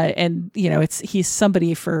 And he's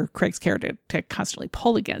somebody for Craig's character to constantly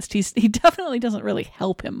pull against. He definitely doesn't really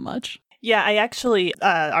help him much. Yeah, I actually,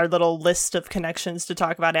 our little list of connections to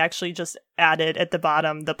talk about, I actually just added at the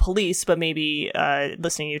bottom the police, but maybe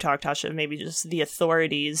listening to you talk, Tasha, maybe just the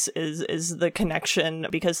authorities is the connection,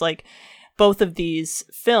 because like both of these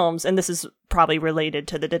films, and this is probably related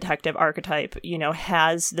to the detective archetype,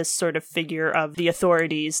 has this sort of figure of the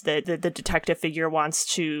authorities that the detective figure wants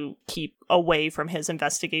to keep away from his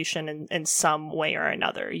investigation in some way or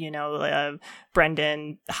another.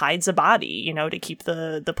 Brendan hides a body, to keep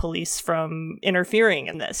the police from interfering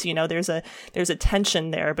in this. There's a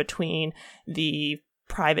tension there between the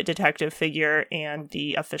private detective figure and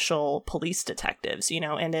the official police detectives,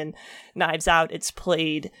 and in Knives Out, it's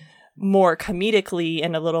played more comedically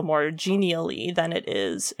and a little more genially than it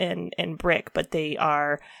is in Brick, but they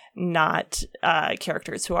are not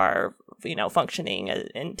characters who are functioning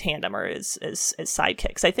in tandem or as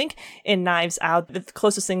sidekicks. I think in Knives Out, the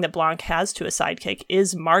closest thing that Blanc has to a sidekick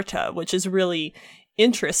is Marta, which is really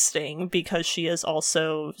interesting because she is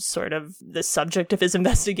also sort of the subject of his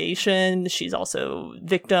investigation. She's also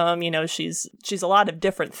victim, she's a lot of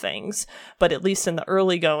different things, but at least in the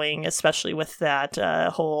early going, especially with that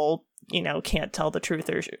whole can't tell the truth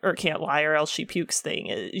or can't lie or else she pukes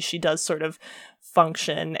thing, she does sort of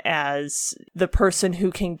function as the person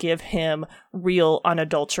who can give him real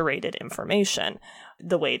unadulterated information,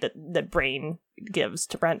 the way that Brain gives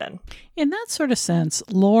to Brendan. In that sort of sense,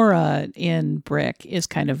 Laura in Brick is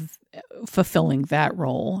kind of fulfilling that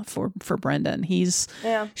role for Brendan.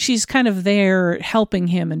 She's kind of there helping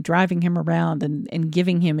him and driving him around and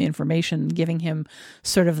giving him information, giving him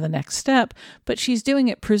sort of the next step, but she's doing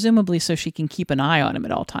it presumably so she can keep an eye on him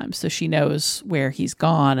at all times, so she knows where he's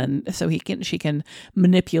gone, and so she can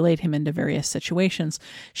manipulate him into various situations.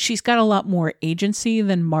 She's got a lot more agency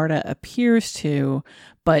than Marta appears to,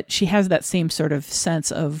 but she has that same sort of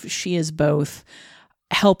sense of she is both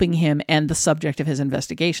helping him and the subject of his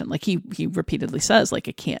investigation. Like he repeatedly says, like,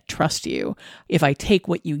 I can't trust you. If I take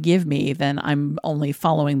what you give me, then I'm only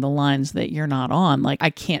following the lines that you're not on. Like, I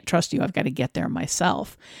can't trust you. I've got to get there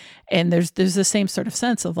myself. And there's the same sort of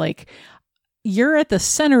sense of like, you're at the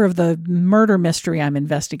center of the murder mystery I'm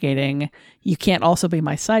investigating. You can't also be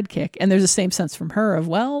my sidekick. And there's the same sense from her of,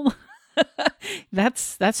 well,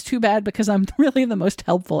 That's too bad, because I'm really the most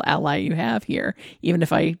helpful ally you have here, even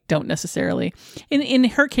if I don't necessarily. In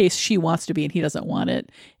her case, she wants to be and he doesn't want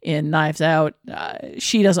it. In Knives Out,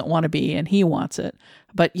 she doesn't want to be and he wants it.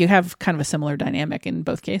 But you have kind of a similar dynamic in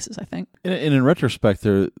both cases, I think. And in retrospect,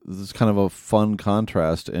 there's kind of a fun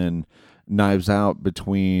contrast in Knives Out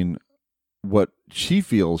between what she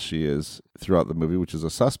feels she is throughout the movie, which is a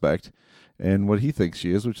suspect, and what he thinks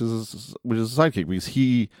she is, which is a sidekick. Because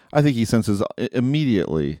I think he senses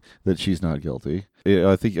immediately that she's not guilty.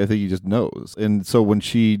 I think he just knows. And so when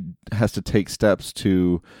she has to take steps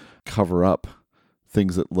to cover up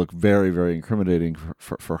things that look very, very incriminating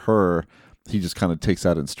for her, he just kind of takes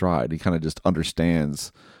that in stride. He kind of just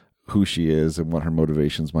understands who she is and what her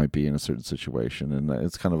motivations might be in a certain situation. And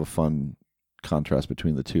it's kind of a fun contrast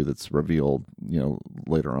between the two that's revealed,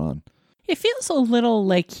 later on. It feels a little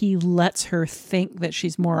like he lets her think that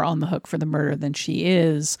she's more on the hook for the murder than she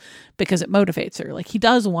is, because it motivates her. Like, he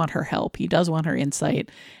does want her help. He does want her insight.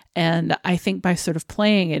 And I think by sort of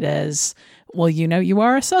playing it as, well, you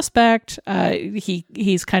are a suspect,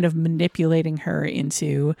 he's kind of manipulating her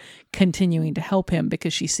into continuing to help him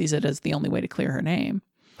because she sees it as the only way to clear her name.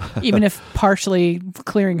 Even if partially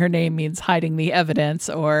clearing her name means hiding the evidence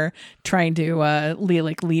or trying to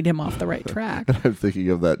lead him off the right track. And I'm thinking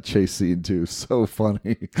of that chase scene too. So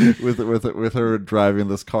funny with her driving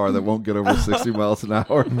this car that won't get over 60 miles an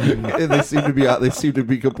hour, and they seem to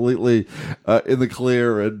be completely in the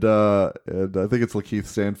clear. And I think it's Lakeith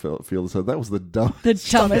Stanfield said that was the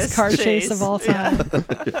dumbest car chase of all time.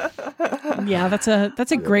 Yeah, that's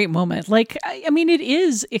a great moment. Like, I mean, it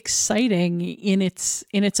is exciting in its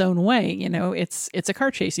own way. It's a car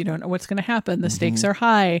chase. You don't know what's going to happen. The stakes are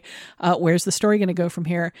high. Where's the story going to go from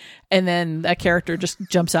here? And then that character just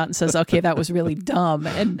jumps out and says, okay, that was really dumb.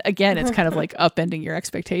 And again, it's kind of like upending your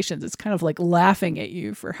expectations. It's kind of like laughing at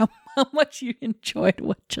you for how much you enjoyed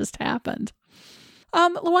what just happened. Why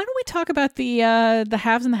don't we talk about the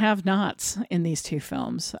haves and the have-nots in these two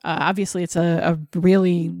films? Obviously, it's a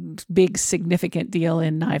really big, significant deal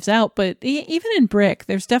in Knives Out, but even in Brick,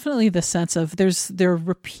 there's definitely the sense of there are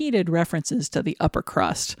repeated references to the upper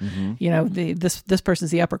crust. Mm-hmm. This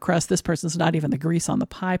person's the upper crust. This person's not even the grease on the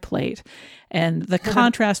pie plate, and the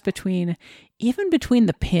contrast between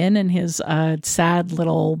the Pin and his sad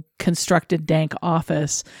little constructed dank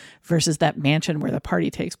office versus that mansion where the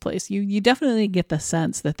party takes place. You definitely get the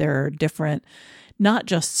sense that there are different, not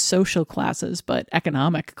just social classes, but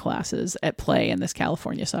economic classes at play in this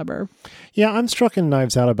California suburb. Yeah, I'm struck in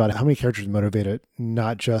Knives Out about how many characters motivated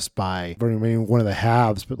not just by being one of the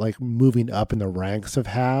haves, but like moving up in the ranks of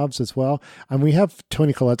haves as well. And we have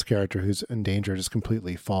Toni Collette's character who's in danger, just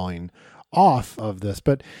completely falling off of this.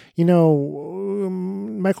 But,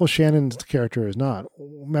 Michael Shannon's character is not.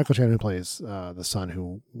 Michael Shannon, who plays the son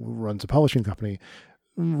who runs a publishing company,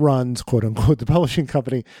 runs, quote unquote, the publishing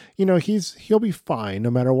company. He'll be fine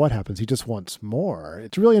no matter what happens. He just wants more.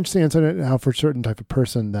 It's really interesting how for a certain type of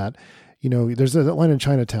person that, there's that line in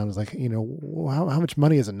Chinatown is like, how much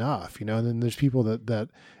money is enough? And then there's people that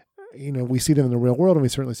we see them in the real world, and we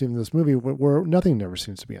certainly see them in this movie where nothing never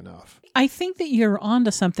seems to be enough. I think that you're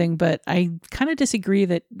onto something, but I kind of disagree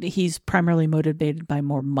that he's primarily motivated by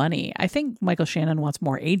more money. I think Michael Shannon wants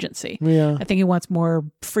more agency. Yeah. I think he wants more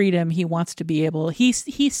freedom. He wants to be able, he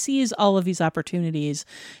sees all of these opportunities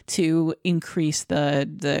to increase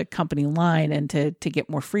the company line and to get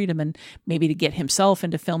more freedom and maybe to get himself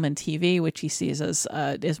into film and TV, which he sees as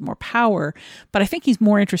more power. But I think he's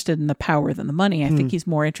more interested in the power than the money. I think he's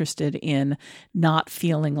more interested in not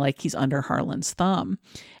feeling like he's under Harlan's thumb.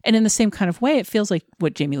 And in the same kind of way, it feels like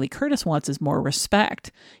what Jamie Lee Curtis wants is more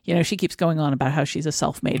respect. She keeps going on about how she's a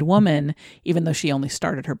self-made woman, even though she only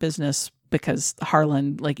started her business because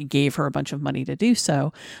Harlan gave her a bunch of money to do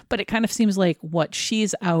so. But it kind of seems like what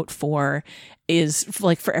she's out for is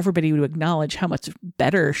for everybody to acknowledge how much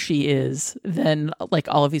better she is than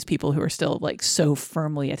all of these people who are still so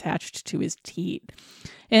firmly attached to his teat.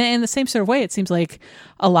 And in the same sort of way, it seems like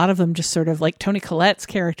a lot of them just sort of Toni Collette's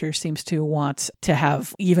character seems to want to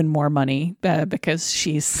have even more money because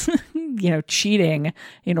she's, cheating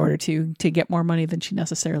in order to get more money than she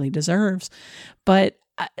necessarily deserves. But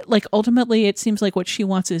ultimately, it seems like what she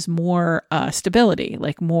wants is more stability,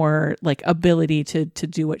 more ability to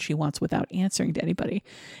do what she wants without answering to anybody,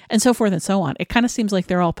 and so forth and so on. It kind of seems like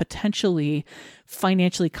they're all potentially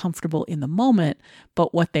financially comfortable in the moment,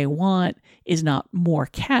 but what they want is not more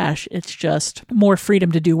cash. It's just more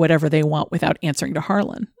freedom to do whatever they want without answering to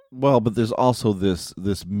Harlan. Well, but there's also this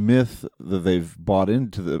myth that they've bought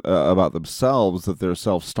into about themselves, that they're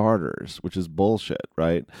self-starters, which is bullshit,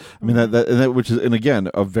 right? I mean, that which is, and again,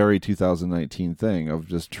 a very 2019 thing of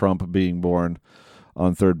just Trump being born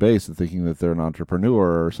on third base and thinking that they're an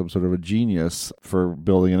entrepreneur or some sort of a genius for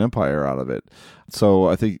building an empire out of it. So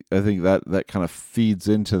I think that kind of feeds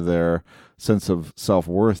into their sense of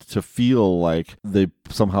self-worth, to feel like they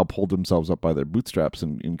somehow pulled themselves up by their bootstraps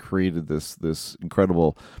and created this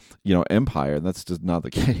incredible, empire. And that's just not the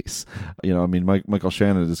case. I mean, Michael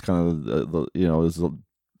Shannon is kind of is a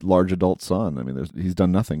large adult son. I mean, he's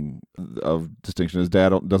done nothing of distinction. His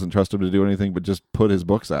dad doesn't trust him to do anything but just put his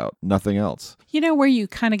books out, nothing else. Where you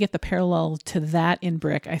kind of get the parallel to that in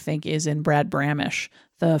Brick, I think, is in Brad Bramish,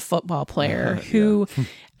 the football player, who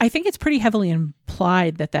I think it's pretty heavily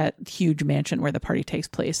implied that huge mansion where the party takes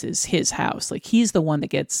place is his house. Like, he's the one that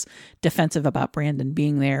gets defensive about Brandon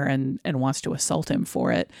being there and wants to assault him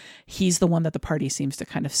for it. He's the one that the party seems to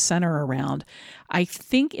kind of center around. I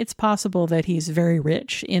think it's possible that he's very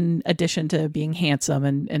rich in addition to being handsome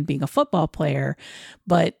and being a football player,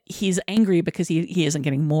 but he's angry because he isn't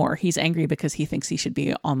getting more. He's angry because he thinks he should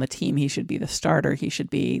be on the team. He should be the starter. He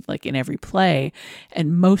should be like in every play.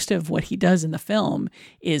 And most of what he does in the film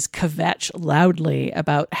is kvetch loudly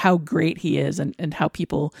about how great he is and how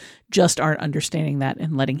people just aren't understanding that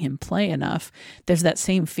and letting him play enough. There's that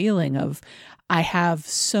same feeling of, I have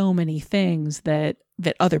so many things that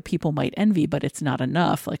other people might envy, but it's not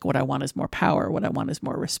enough. Like, what I want is more power. What I want is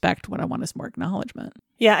more respect. What I want is more acknowledgement.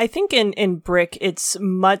 Yeah, I think in Brick, it's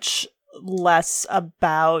much less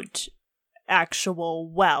about actual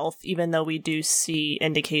wealth, even though we do see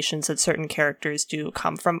indications that certain characters do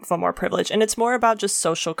come from more privilege. And it's more about just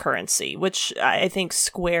social currency, which I think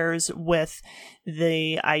squares with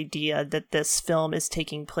the idea that this film is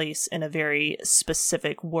taking place in a very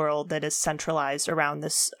specific world that is centralized around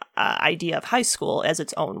this idea of high school as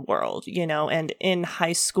its own world, and in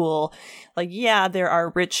high school, there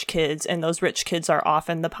are rich kids, and those rich kids are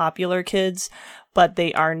often the popular kids, but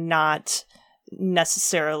they are not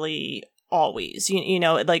necessarily always,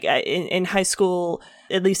 in high school,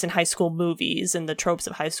 at least in high school movies and the tropes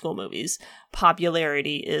of high school movies,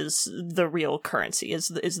 popularity is the real currency, is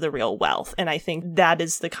the real wealth. And I think that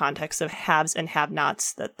is the context of haves and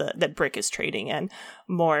have-nots that Brick is trading in,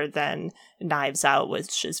 more than Knives Out,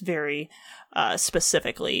 which is very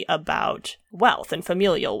specifically about wealth and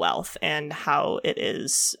familial wealth and how it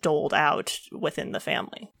is doled out within the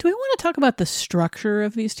family. Do we want to talk about the structure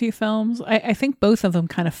of these two films? I think both of them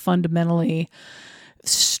kind of fundamentally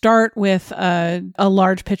start with a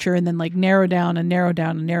large picture and then narrow down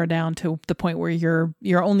to the point where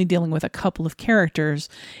you're only dealing with a couple of characters,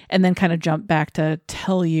 and then kind of jump back to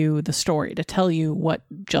tell you the story, to tell you what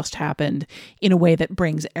just happened in a way that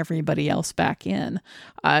brings everybody else back in.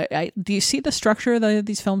 Do you see the structure of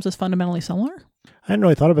these films as fundamentally similar? I hadn't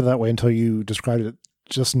really thought about it that way until you described it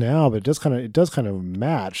just now, but it does kind of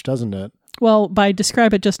match, doesn't it? Well, by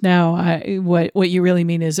describe it just now, what you really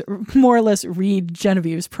mean is more or less read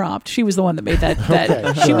Genevieve's prompt. She was the one that made that.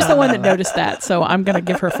 Okay. She was the one that noticed that, so I'm going to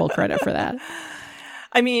give her full credit for that.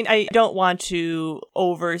 I mean, I don't want to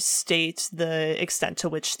overstate the extent to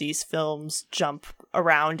which these films jump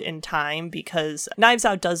around in time, because Knives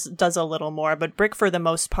Out does a little more, but Brick, for the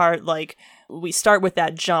most part, we start with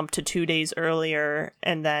that jump to 2 days earlier,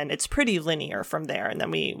 and then it's pretty linear from there, and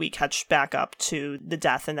then we catch back up to the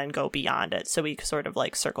death and then go beyond it. So we sort of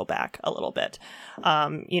circle back a little bit,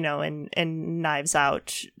 and Knives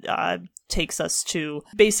Out takes us to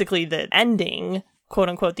basically the ending, quote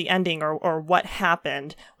unquote, the ending or what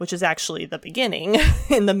happened, which is actually the beginning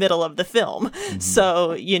in the middle of the film. Mm-hmm.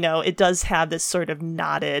 So, it does have this sort of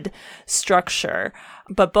knotted structure.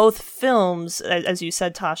 But both films, as you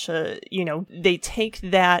said, Tasha, they take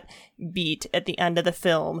that beat at the end of the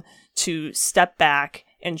film to step back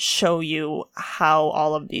and show you how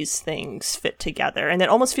all of these things fit together. And it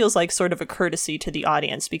almost feels like sort of a courtesy to the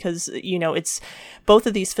audience, because, it's both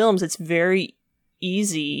of these films, it's very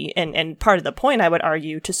easy and part of the point, I would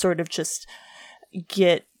argue, to sort of just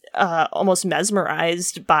get almost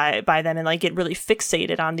mesmerized by them and get really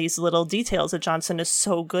fixated on these little details that Johnson is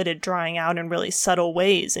so good at drawing out in really subtle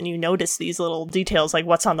ways. And you notice these little details like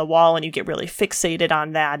what's on the wall, and you get really fixated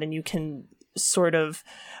on that, and you can sort of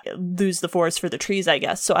lose the forest for the trees, I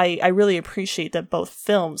guess. So I really appreciate that both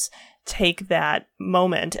films take that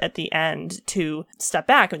moment at the end to step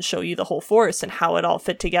back and show you the whole forest and how it all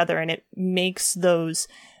fit together. And it makes those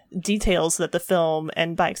details that the film,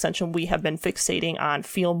 and by extension we have been fixating on,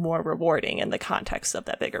 feel more rewarding in the context of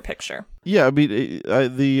that bigger picture. Yeah, I mean,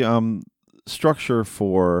 the structure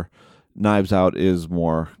for Knives Out is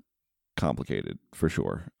more complicated for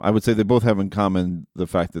sure. I would say they both have in common the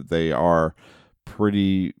fact that they are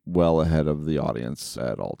pretty well ahead of the audience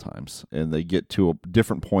at all times, and they get to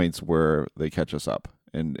different points where they catch us up.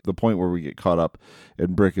 And the point where we get caught up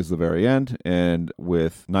in Brick is the very end, and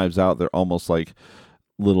with Knives Out, they're almost like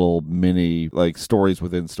little mini like stories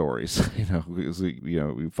within stories.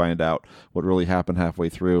 We find out what really happened halfway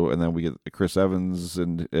through, and then we get Chris Evans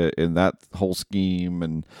and in that whole scheme,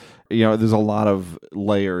 and there's a lot of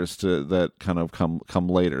layers to that kind of come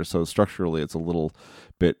later. So structurally, it's a little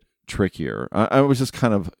bit trickier. I was just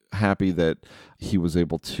kind of happy that he was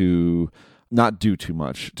able to not do too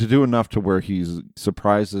much, to do enough to where he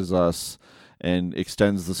surprises us and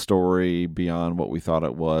extends the story beyond what we thought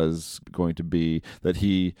it was going to be, that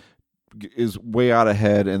he is way out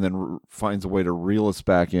ahead and then finds a way to reel us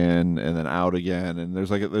back in and then out again, and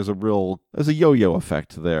there's a yo-yo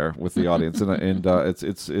effect there with the audience, and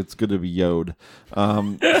it's good to be yo'd,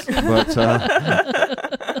 so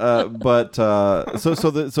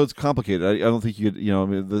it's complicated. I don't think you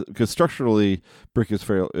could, because structurally Brick is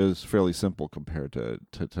fairly simple compared to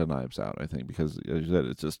Knives Out, I think, because as you said,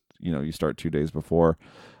 it's just you start 2 days before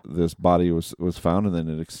this body was found, and then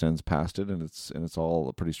it extends past it, and it's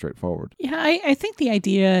all pretty straightforward. Yeah, I think the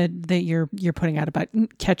idea that you're putting out about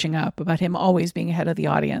catching up, about him always being ahead of the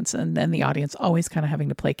audience, and then the audience always kind of having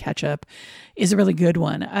to play catch up, is a really good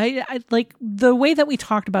one. I like the way that we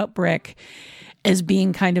talked about Brick as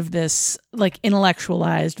being kind of this like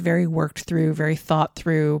intellectualized, very worked through, very thought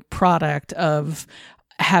through product of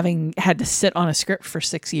having had to sit on a script for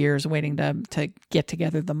 6 years waiting to get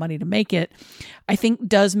together the money to make it, I think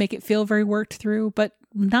does make it feel very worked through. But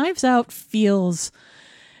Knives Out feels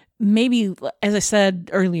maybe, as I said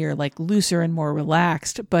earlier, like looser and more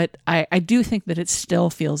relaxed, but I do think that it still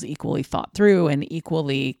feels equally thought through and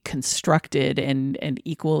equally constructed and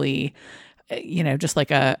equally, just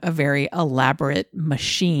like a very elaborate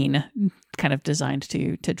machine kind of designed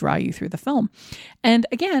to draw you through the film. And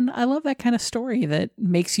again, I love that kind of story that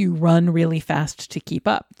makes you run really fast to keep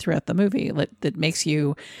up throughout the movie, that makes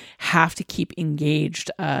you have to keep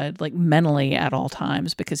engaged like mentally at all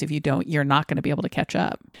times, because if you don't, you're not going to be able to catch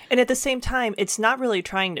up. And at the same time, it's not really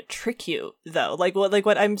trying to trick you, though. Like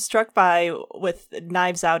what I'm struck by with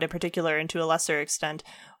Knives Out in particular, and to a lesser extent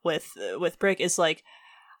with Brick, is like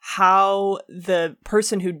how the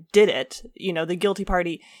person who did it, the guilty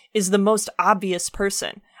party, is the most obvious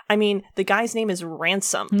person. I mean, the guy's name is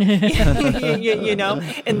Ransom, and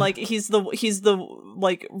like he's the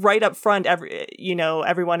like right up front.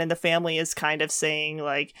 Everyone in the family is kind of saying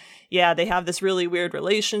like, yeah, they have this really weird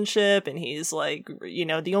relationship, and he's like,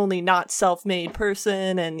 the only not self-made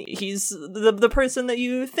person, and he's the person that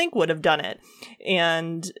you think would have done it,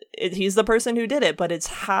 and he's the person who did it, but it's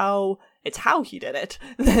how he did it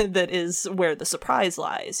that is where the surprise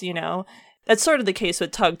lies, That's sort of the case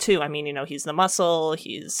with Tug, too. I mean, he's the muscle,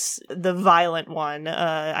 he's the violent one,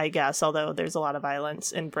 I guess, although there's a lot of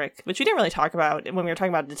violence in Brick, which we didn't really talk about when we were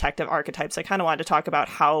talking about detective archetypes. I kind of wanted to talk about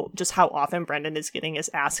how often Brendan is getting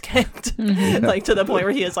his ass kicked, like to the point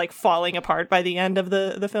where he is like falling apart by the end of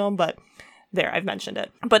the film, but there, I've mentioned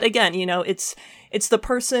it. But again, it's the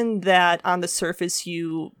person that on the surface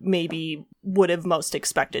you maybe would have most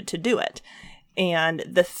expected to do it. And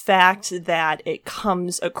the fact that it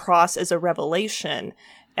comes across as a revelation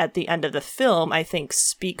at the end of the film, I think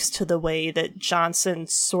speaks to the way that Johnson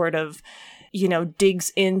sort of,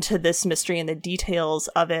 digs into this mystery and the details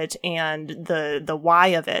of it and the why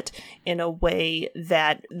of it in a way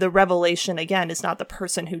that the revelation, again, is not the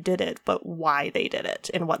person who did it, but why they did it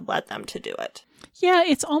and what led them to do it. Yeah,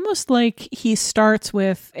 it's almost like he starts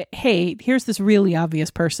with, hey, here's this really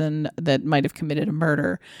obvious person that might have committed a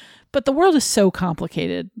murder, but the world is so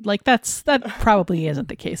complicated. Like that probably isn't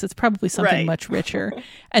the case. It's probably something much richer.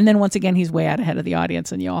 And then once again, he's way out ahead of the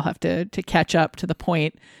audience, and you all have to catch up to the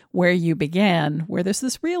point where you began, where there's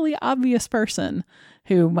this really obvious person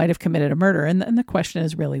who might have committed a murder. And the question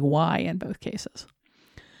is really why in both cases.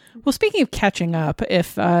 Well, speaking of catching up,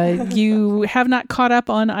 if you have not caught up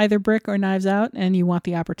on either Brick or Knives Out and you want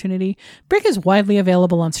the opportunity, Brick is widely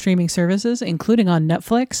available on streaming services, including on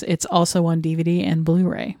Netflix. It's also on DVD and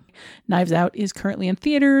Blu-ray. Knives Out is currently in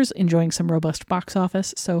theaters, enjoying some robust box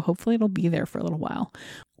office, so hopefully it'll be there for a little while.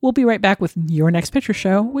 We'll be right back with Your Next Picture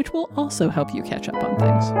Show, which will also help you catch up on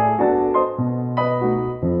things.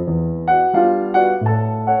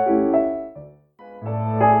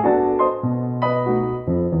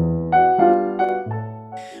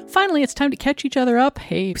 Finally, it's time to catch each other up.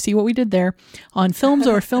 Hey, see what we did there on films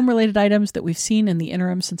or film-related items that we've seen in the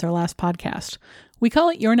interim since our last podcast. We call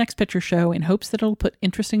it Your Next Picture Show in hopes that it'll put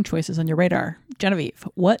interesting choices on your radar. Genevieve,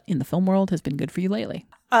 what in the film world has been good for you lately?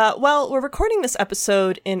 Well, we're recording this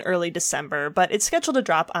episode in early December, but it's scheduled to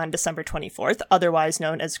drop on December 24th, otherwise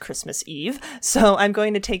known as Christmas Eve. So I'm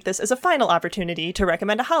going to take this as a final opportunity to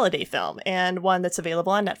recommend a holiday film, and one that's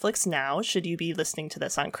available on Netflix now, should you be listening to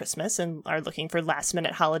this on Christmas and are looking for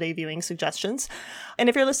last-minute holiday viewing suggestions. And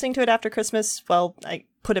if you're listening to it after Christmas, well, I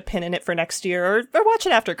put a pin in it for next year, or watch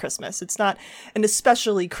it after Christmas. It's not an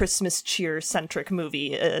especially Christmas cheer-centric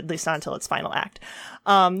movie, at least not until its final act.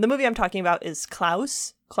 The movie I'm talking about is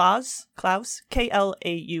Klaus, Klaus,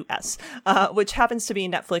 which happens to be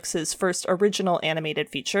Netflix's first original animated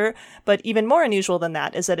feature, but even more unusual than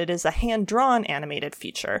that is that it is a hand-drawn animated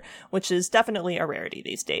feature, which is definitely a rarity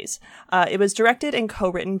these days. It was directed and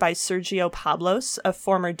co-written by Sergio Pablos, a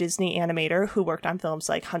former Disney animator who worked on films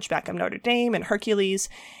like Hunchback of Notre Dame and Hercules,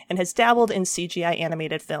 and has dabbled in CGI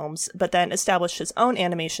animated films, but then established his own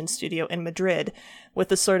animation studio in Madrid with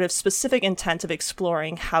the sort of specific intent of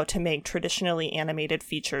exploring how to make traditionally animated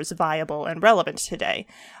features viable and relevant today.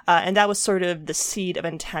 And that was sort of the seed of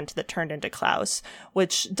intent that turned into Klaus,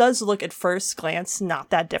 which does look at first glance not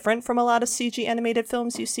that different from a lot of CG animated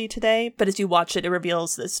films you see today, but as you watch it, it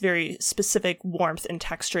reveals this very specific warmth and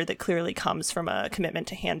texture that clearly comes from a commitment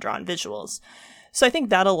to hand-drawn visuals. So I think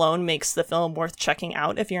that alone makes the film worth checking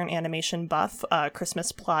out if you're an animation buff,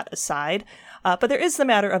 Christmas plot aside. But there is the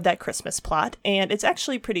matter of that Christmas plot, and it's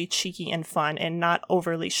actually pretty cheeky and fun and not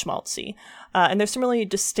overly schmaltzy. And there's some really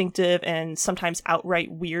distinctive and sometimes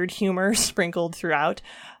outright weird humor sprinkled throughout.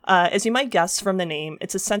 As you might guess from the name,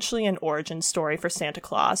 it's essentially an origin story for Santa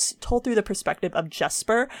Claus, told through the perspective of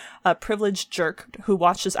Jesper, a privileged jerk who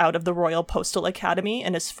watches out of the Royal Postal Academy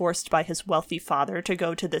and is forced by his wealthy father to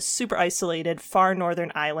go to this super isolated, far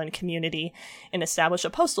northern island community and establish a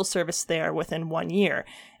postal service there within 1 year,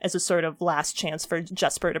 as a sort of last chance for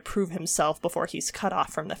Jesper to prove himself before he's cut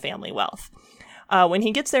off from the family wealth. When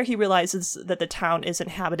he gets there, he realizes that the town is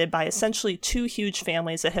inhabited by essentially two huge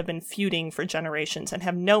families that have been feuding for generations and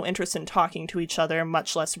have no interest in talking to each other,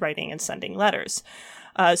 much less writing and sending letters.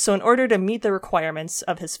 So in order to meet the requirements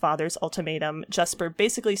of his father's ultimatum, Jesper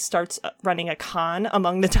basically starts running a con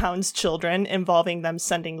among the town's children, involving them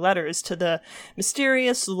sending letters to the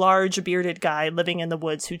mysterious, large, bearded guy living in the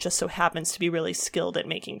woods who just so happens to be really skilled at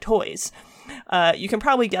making toys. You can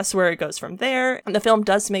probably guess where it goes from there, and the film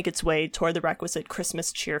does make its way toward the requisite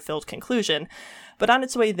Christmas cheer-filled conclusion, but on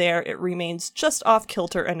its way there, it remains just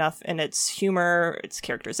off-kilter enough in its humor, its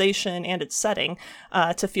characterization, and its setting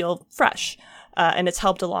to feel fresh. And it's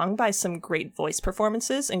helped along by some great voice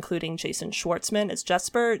performances, including Jason Schwartzman as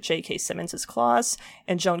Jesper, J.K. Simmons as Claus,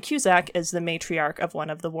 and Joan Cusack as the matriarch of one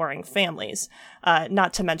of the warring families.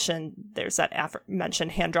 Not to mention, there's that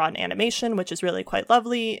aforementioned hand-drawn animation, which is really quite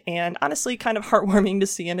lovely, and honestly kind of heartwarming to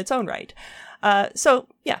see in its own right. So,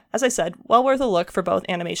 yeah, as I said, well worth a look for both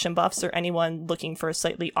animation buffs or anyone looking for a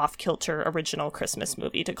slightly off-kilter original Christmas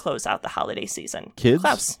movie to close out the holiday season. Kids?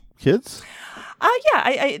 Klaus. Kids?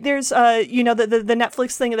 There's the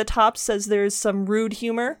Netflix thing at the top says there's some rude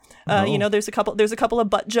humor. There's a couple of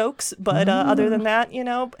butt jokes, but other than that,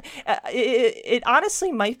 it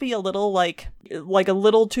honestly might be a little like a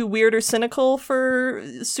little too weird or cynical for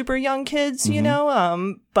super young kids,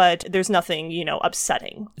 but there's nothing,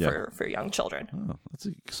 upsetting for young children. Oh, that's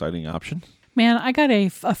an exciting option. Man, I got a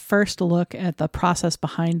first look at the process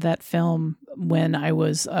behind that film when I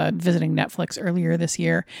was visiting Netflix earlier this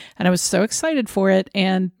year, and I was so excited for it,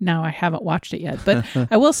 and now I haven't watched it yet. But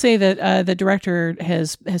I will say that the director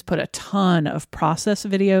has put a ton of process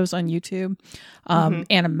videos on YouTube,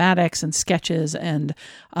 animatics and sketches and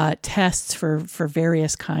tests for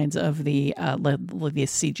various kinds of the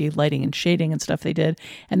CG lighting and shading and stuff they did,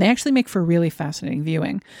 and they actually make for really fascinating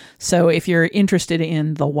viewing. So if you're interested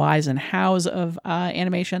in the whys and hows of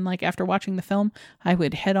animation, like after watching the film, I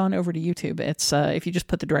would head on over to YouTube. It's if you just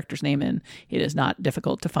put the director's name in, it is not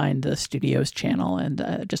difficult to find the studio's channel,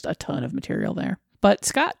 and just a ton of material there. But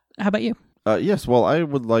Scott, how about you? Yes, well, I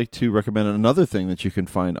would like to recommend another thing that you can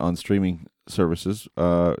find on streaming services,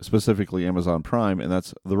 specifically Amazon Prime, and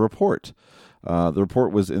that's The Report. The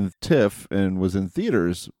Report was in TIFF and was in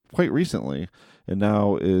theaters quite recently, and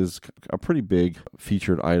now is a pretty big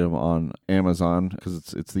featured item on Amazon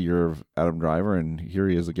because it's the year of Adam Driver, and here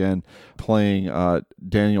he is again playing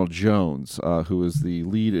Daniel Jones, who is the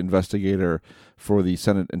lead investigator for the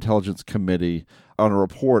Senate Intelligence Committee on a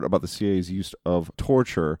report about the CIA's use of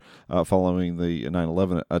torture following the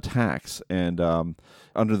 9/11 attacks. And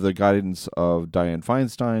under the guidance of Dianne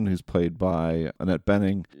Feinstein, who's played by Annette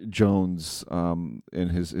Bening, Jones and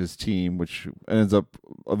his team, which ends up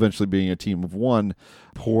eventually being a team of one,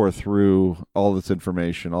 pour through all this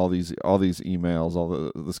information, all these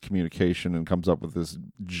emails, this communication, and comes up with this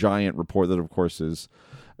giant report that, of course, is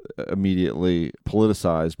immediately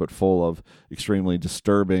politicized, but full of extremely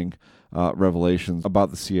disturbing revelations about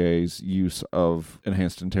the CIA's use of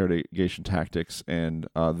enhanced interrogation tactics and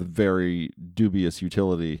the very dubious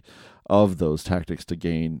utility of those tactics to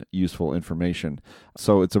gain useful information.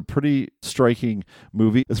 So it's a pretty striking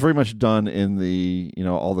movie. It's very much done in the,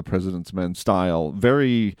 All the President's Men style,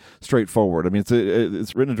 very straightforward. I mean,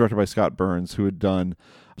 it's written and directed by Scott Burns, who had done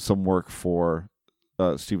some work for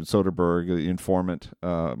Steven Soderbergh, The Informant,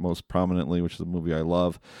 most prominently, which is a movie I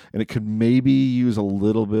love. And it could maybe use a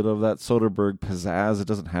little bit of that Soderbergh pizzazz. It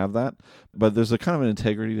doesn't have that, but there's a kind of an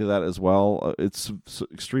integrity to that as well. It's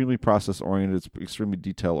extremely process-oriented. It's extremely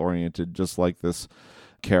detail-oriented, just like this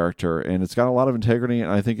character. And it's got a lot of integrity,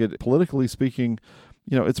 and I think it, politically speaking,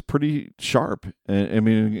 it's pretty sharp. I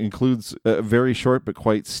mean, it includes a very short but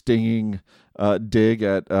quite stinging dig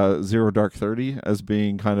at Zero Dark 30 as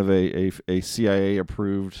being kind of a CIA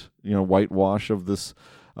approved, whitewash of this,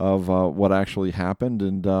 of what actually happened.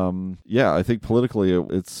 And I think politically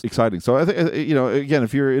it's exciting. So I think, again,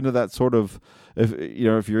 if you're into that sort of,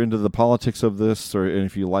 if you're into the politics of this, and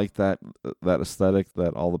if you like that aesthetic,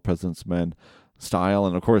 that All the President's Men style,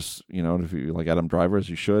 and of course, if you like Adam Driver, as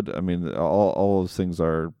you should, I mean, all those things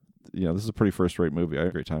are, this is a pretty first-rate movie. I had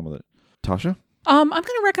a great time with it. Tasha? I'm going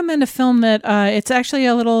to recommend a film that it's actually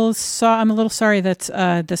I'm a little sorry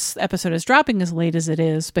that this episode is dropping as late as it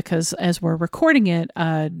is, because as we're recording it,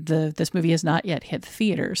 this movie has not yet hit the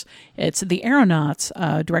theaters. It's The Aeronauts,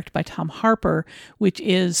 directed by Tom Harper, which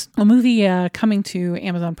is a movie coming to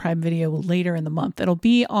Amazon Prime Video later in the month. It'll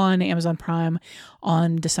be on Amazon Prime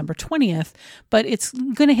on December 20th, but it's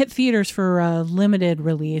going to hit theaters for a limited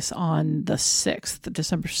release on the 6th,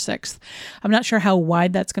 December 6th. I'm not sure how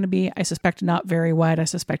wide that's going to be. I suspect not very wide. I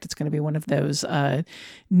suspect it's going to be one of those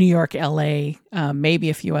New York, LA,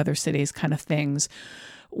 maybe a few other cities kind of things,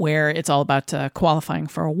 where it's all about qualifying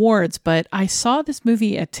for awards. But I saw this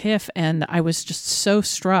movie at TIFF, and I was just so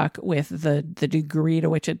struck with the degree to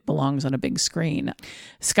which it belongs on a big screen.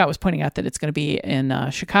 Scott was pointing out that it's going to be in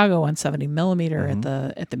Chicago on 70 millimeter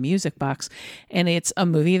at the Music Box, and it's a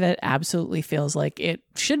movie that absolutely feels like it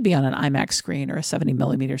should be on an IMAX screen or a 70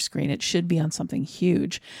 millimeter screen. It should be on something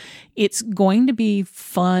huge. It's going to be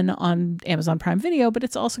fun on Amazon Prime Video, but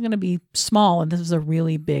it's also going to be small, and this is a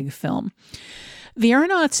really big film. The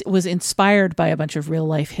Aeronauts was inspired by a bunch of real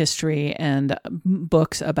life history and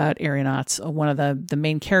books about aeronauts. One of the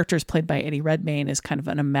main characters, played by Eddie Redmayne, is kind of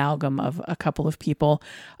an amalgam of a couple of people.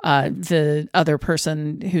 The other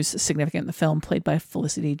person who's significant in the film, played by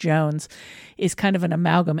Felicity Jones, is kind of an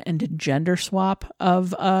amalgam and a gender swap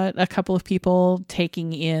of a couple of people,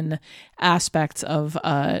 taking in aspects of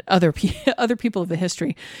other people of the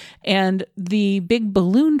history. And the big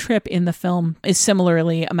balloon trip in the film is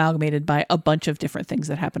similarly amalgamated by a bunch of different things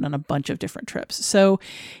that happen on a bunch of different trips. So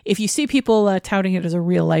if you see people touting it as a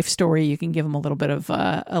real life story, you can give them a little bit of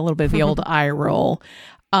the old eye roll.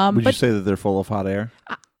 Would you say that they're full of hot air?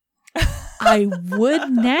 I would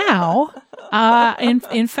now.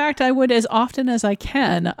 In fact, I would as often as I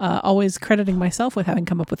can, always crediting myself with having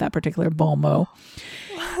come up with that particular bon mot.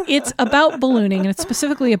 It's about ballooning, and it's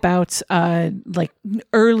specifically about like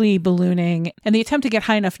early ballooning and the attempt to get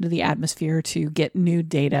high enough into the atmosphere to get new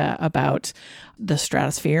data about the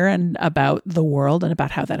stratosphere and about the world and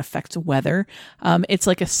about how that affects weather. It's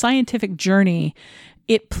like a scientific journey.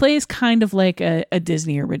 It plays kind of like a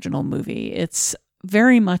Disney original movie. It's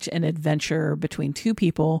very much an adventure between two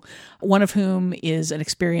people, one of whom is an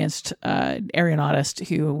experienced aeronautist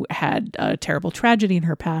who had a terrible tragedy in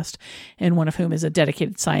her past, and one of whom is a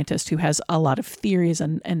dedicated scientist who has a lot of theories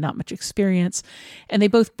and not much experience. And they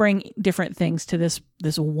both bring different things to this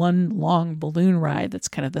one long balloon ride that's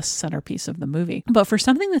kind of the centerpiece of the movie. But for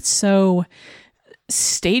something that's so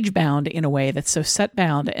stage bound in a way, that's so set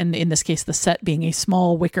bound, and in this case the set being a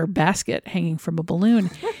small wicker basket hanging from a balloon,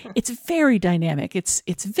 it's very dynamic. It's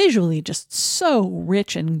visually just so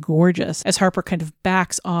rich and gorgeous as Harper kind of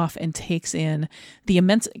backs off and takes in the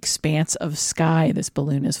immense expanse of sky this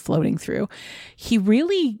balloon is floating through. He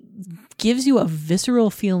really gives you a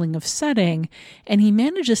visceral feeling of setting, and he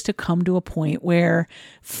manages to come to a point where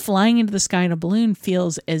flying into the sky in a balloon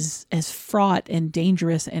feels as fraught and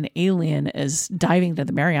dangerous and alien as diving to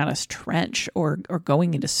the Marianas Trench or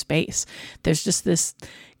going into space. There's just this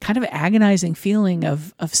kind of agonizing feeling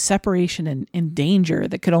of separation and danger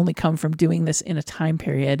that could only come from doing this in a time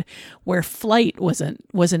period where flight wasn't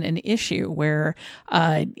an issue, where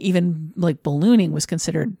even like ballooning was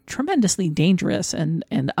considered tremendously dangerous and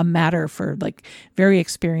a matter for like very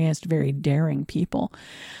experienced, very daring people.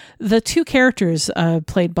 The two characters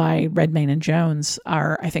played by Redmayne and Jones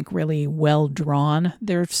are, I think, really well drawn.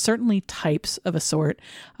 They're certainly types of a sort.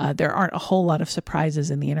 There aren't a whole lot of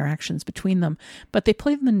surprises in the interactions between them, but they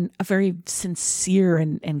play them in a very sincere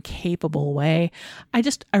and capable way. I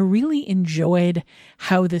really enjoyed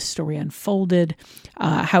how this story unfolded,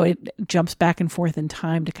 how it jumps back and forth in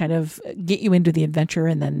time to kind of get you into the adventure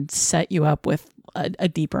and then set you up with a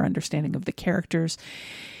deeper understanding of the characters.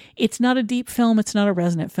 It's not a deep film. It's not a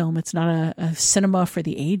resonant film. It's not a cinema for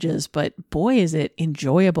the ages, but boy, is it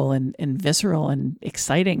enjoyable and visceral and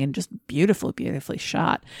exciting and just beautifully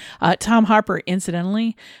shot. Tom Harper,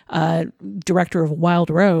 incidentally, director of Wild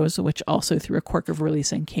Rose, which also through a quirk of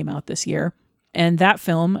releasing came out this year. And that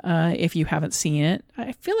film, if you haven't seen it,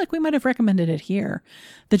 I feel like we might have recommended it here.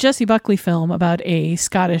 The Jessie Buckley film about a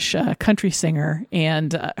Scottish country singer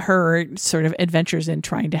and her sort of adventures in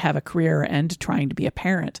trying to have a career and trying to be a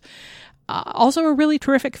parent. Also a really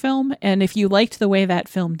terrific film. And if you liked the way that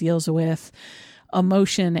film deals with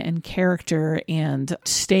emotion and character and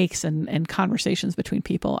stakes and conversations between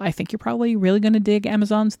people, I think you're probably really going to dig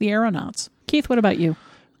Amazon's The Aeronauts. Keith, what about you?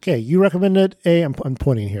 Okay, you recommended I'm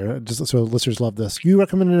pointing here, just so listeners love this. You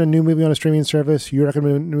recommended a new movie on a streaming service. You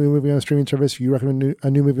recommended a new movie on a streaming service. You recommended a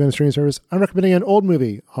new movie on a streaming service. I'm recommending an old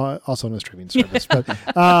movie, also on a streaming service. But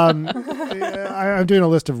I'm doing a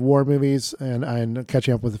list of war movies, and I'm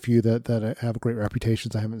catching up with a few that have great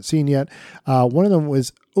reputations I haven't seen yet. One of them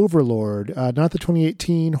was Overlord, not the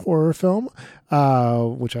 2018 horror film,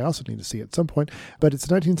 which I also need to see at some point, but it's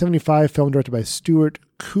a 1975 film directed by Stuart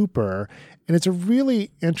Cooper. And it's a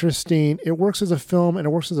really interesting, it works as a film and it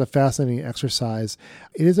works as a fascinating exercise.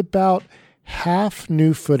 It is about half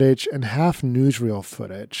new footage and half newsreel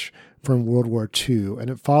footage from World War II. And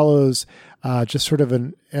it follows just sort of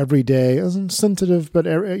an everyday, sensitive, but,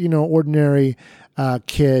 ordinary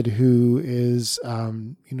kid who is,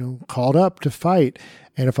 called up to fight.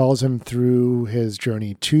 And it follows him through his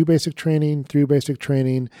journey to basic training, through basic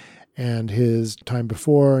training, and his time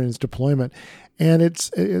before and his deployment. And it's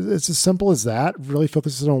as simple as that. Really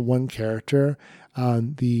focuses on one character.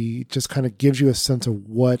 Just kind of gives you a sense of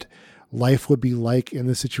what life would be like in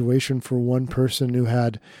the situation for one person who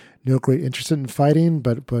had no great interest in fighting,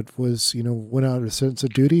 but was went out of a sense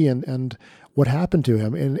of duty and what happened to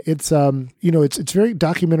him. And it's it's very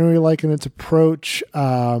documentary like in its approach.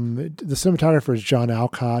 The cinematographer is John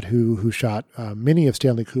Alcott, who shot many of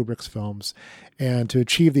Stanley Kubrick's films, and to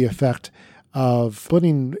achieve the effect of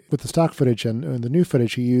splitting with the stock footage and the new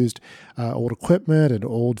footage, he used old equipment and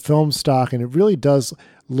old film stock, and it really does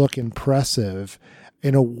look impressive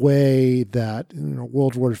in a way that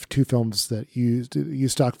World War II films that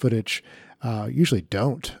use stock footage usually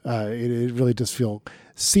don't. It really does feel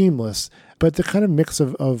seamless, but the kind of mix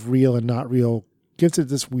of real and not real gives it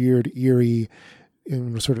this weird, eerie,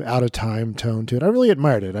 sort of out of time tone to it. I really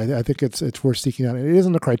admired it. I think it's worth seeking out. It is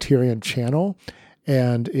on the Criterion channel.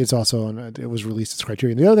 And it's also it was released as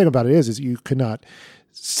Criterion. The other thing about it is you could not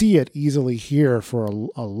see it easily here for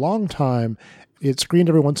a long time. It screened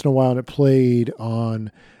every once in a while, and it played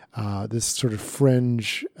on this sort of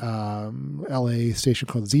fringe LA station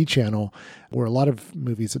called Z Channel, where a lot of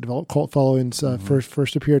movies that developed cult followings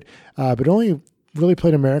first appeared, but only really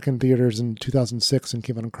played American theaters in 2006 and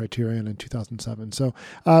came out on Criterion in 2007. So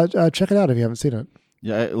check it out if you haven't seen it.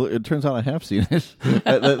 Yeah, it turns out I have seen it.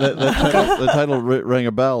 the title rang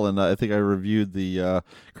a bell, and I think I reviewed the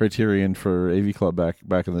Criterion for AV Club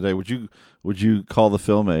back in the day. Would you call the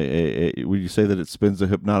film would you say that it spins a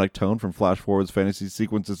hypnotic tone from flash forwards, fantasy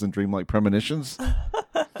sequences, and dreamlike premonitions?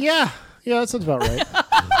 Yeah, that sounds about right.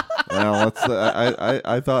 Well,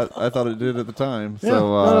 I thought it did at the time. Yeah,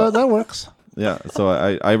 so that works. Yeah, so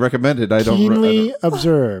I recommend it. Keenly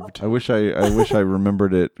observed. I wish I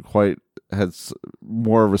remembered it quite. Had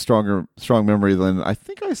more of a strong memory than I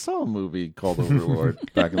think I saw a movie called Overlord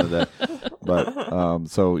back in the day. But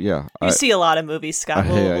so yeah, you see a lot of movies, Scott.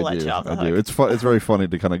 We'll let you off the hook. I do. It's fun. It's very funny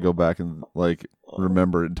to kind of go back and like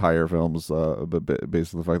remember entire films,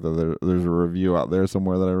 based on the fact that there's a review out there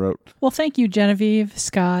somewhere that I wrote. Well, thank you, Genevieve,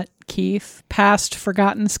 Scott, Keith, past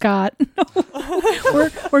forgotten Scott.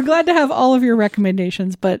 We're glad to have all of your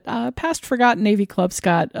recommendations, but past forgotten Navy Club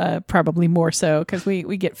Scott probably more so because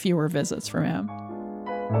we get fewer visits from him.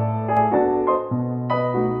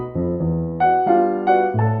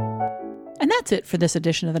 And that's it for this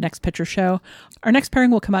edition of The Next Picture Show. Our next pairing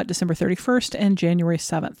will come out December 31st and January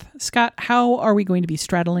 7th. Scott, how are we going to be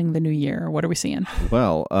straddling the new year? What are we seeing?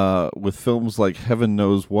 Well, with films like Heaven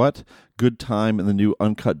Knows What, Good Time, and the new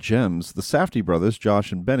Uncut Gems, the Safdie brothers,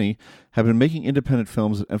 Josh and Benny, have been making independent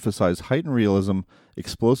films that emphasize heightened realism,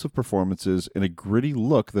 explosive performances, and a gritty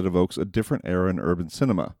look that evokes a different era in urban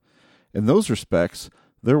cinema. In those respects,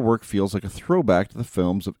 their work feels like a throwback to the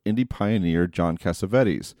films of indie pioneer John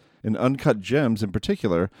Cassavetes. And Uncut Gems, in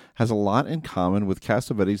particular, has a lot in common with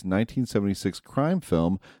Cassavetes' 1976 crime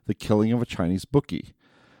film, The Killing of a Chinese Bookie.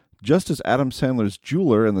 Just as Adam Sandler's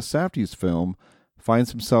jeweler in the Safdies film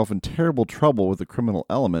finds himself in terrible trouble with the criminal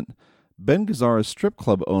element, Ben Gazzara's strip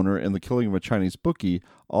club owner in The Killing of a Chinese Bookie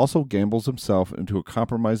also gambles himself into a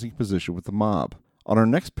compromising position with the mob. On our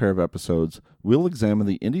next pair of episodes, we'll examine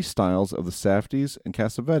the indie styles of the Safdies and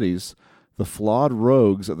Cassavetes, the flawed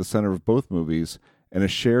rogues at the center of both movies, and a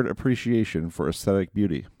shared appreciation for aesthetic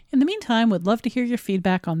beauty. In the meantime, we'd love to hear your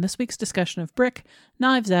feedback on this week's discussion of Brick,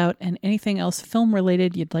 Knives Out, and anything else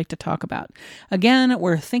film-related you'd like to talk about. Again,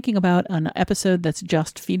 we're thinking about an episode that's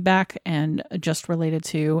just feedback and just related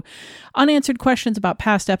to unanswered questions about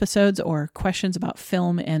past episodes or questions about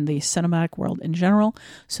film and the cinematic world in general,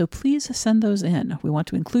 so please send those in. We want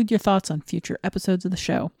to include your thoughts on future episodes of the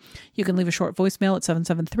show. You can leave a short voicemail at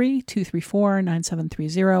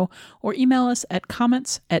 773-234-9730 or email us at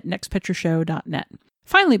comments@nextpictureshow.net.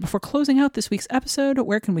 Finally, before closing out this week's episode,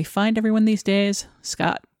 where can we find everyone these days?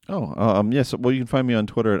 Scott. Yes. Well, you can find me on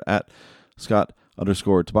Twitter at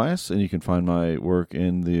Scott_Tobias, and you can find my work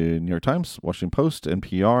in the New York Times, Washington Post,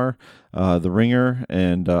 NPR, The Ringer,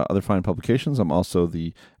 and other fine publications. I'm also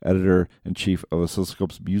the editor-in-chief of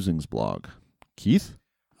Oscilloscope's Musings blog. Keith?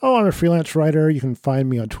 Oh, I'm a freelance writer. You can find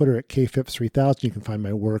me on Twitter at KFips3000. You can find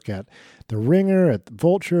my work at The Ringer, at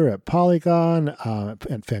Vulture, at Polygon,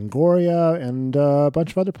 at Fangoria, and a bunch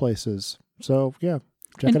of other places. So, yeah,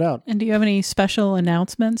 check it out. And do you have any special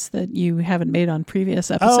announcements that you haven't made on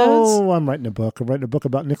previous episodes? Oh, I'm writing a book. I'm writing a book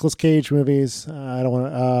about Nicolas Cage movies. I don't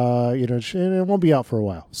want to, it won't be out for a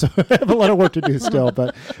while. So I have a lot of work to do still.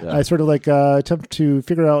 But yeah. I sort of attempt to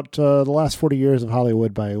figure out the last 40 years of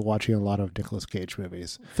Hollywood by watching a lot of Nicolas Cage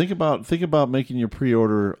movies. Think about making your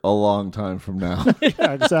pre-order a long time from now.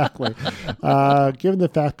 Yeah, exactly. Given the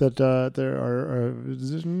fact that there are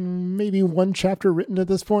maybe one chapter written at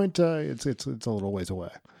this point, it's a little ways away.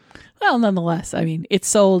 Well, nonetheless, I mean, it's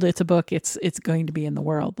sold. It's a book. It's going to be in the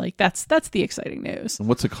world. That's the exciting news. And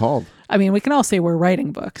what's it called? I mean, we can all say we're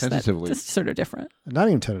writing books. Tentatively. That's sort of different. Not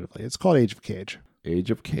even tentatively. It's called Age of Cage. Age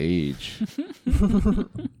of Cage.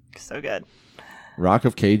 So good. Rock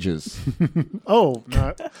of Cages. Hold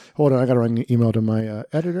on. I got to write an email to my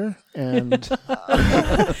editor. And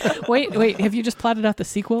wait. Have you just plotted out the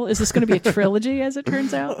sequel? Is this going to be a trilogy, as it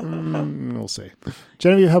turns out? We'll see.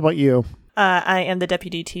 Genevieve, how about you? I am the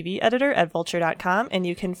deputy TV editor at vulture.com, and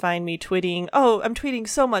you can find me tweeting. Oh, I'm tweeting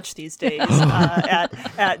so much these days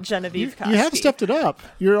at Genevieve Koski. You have stepped it up.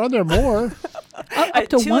 You're on there more. up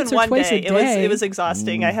to once or twice a day. It was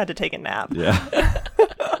exhausting. I had to take a nap. Yeah.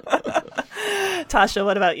 Tasha,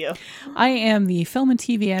 what about you? I am the film and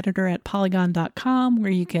TV editor at Polygon.com,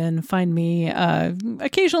 where you can find me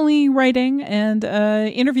occasionally writing and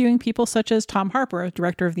interviewing people such as Tom Harper,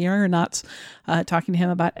 director of The Aeronauts, talking to him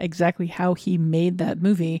about exactly how he made that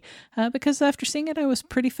movie, because after seeing it, I was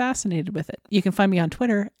pretty fascinated with it. You can find me on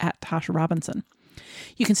Twitter at Tasha Robinson.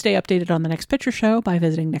 You can stay updated on The Next Picture Show by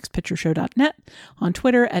visiting nextpictureshow.net, on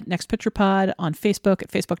Twitter at nextpicturepod, on Facebook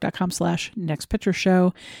at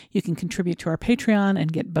facebook.com/nextpictureshow. You can contribute to our Patreon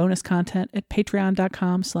and get bonus content at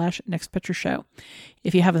patreon.com/nextpictureshow.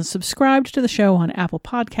 If you haven't subscribed to the show on Apple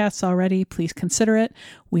Podcasts already, please consider it.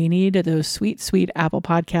 We need those sweet, sweet Apple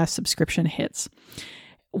Podcast subscription hits.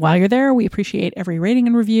 While you're there, we appreciate every rating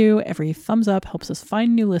and review. Every thumbs up helps us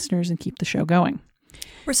find new listeners and keep the show going.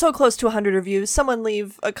 We're so close to 100 reviews. Someone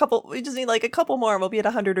leave a couple. We just need a couple more and we'll be at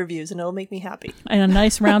 100 reviews and it'll make me happy. And a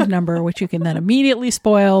nice round number, which you can then immediately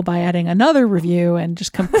spoil by adding another review and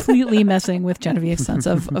just completely messing with Genevieve's sense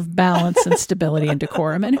of balance and stability and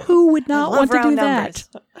decorum. And who would not want to do that?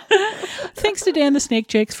 Thanks to Dan the Snake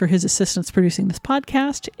Jakes for his assistance producing this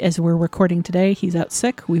podcast. As we're recording today, he's out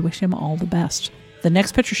sick. We wish him all the best. The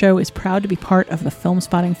Next Picture Show is proud to be part of the Film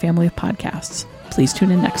Spotting family of podcasts. Please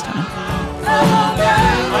tune in next time.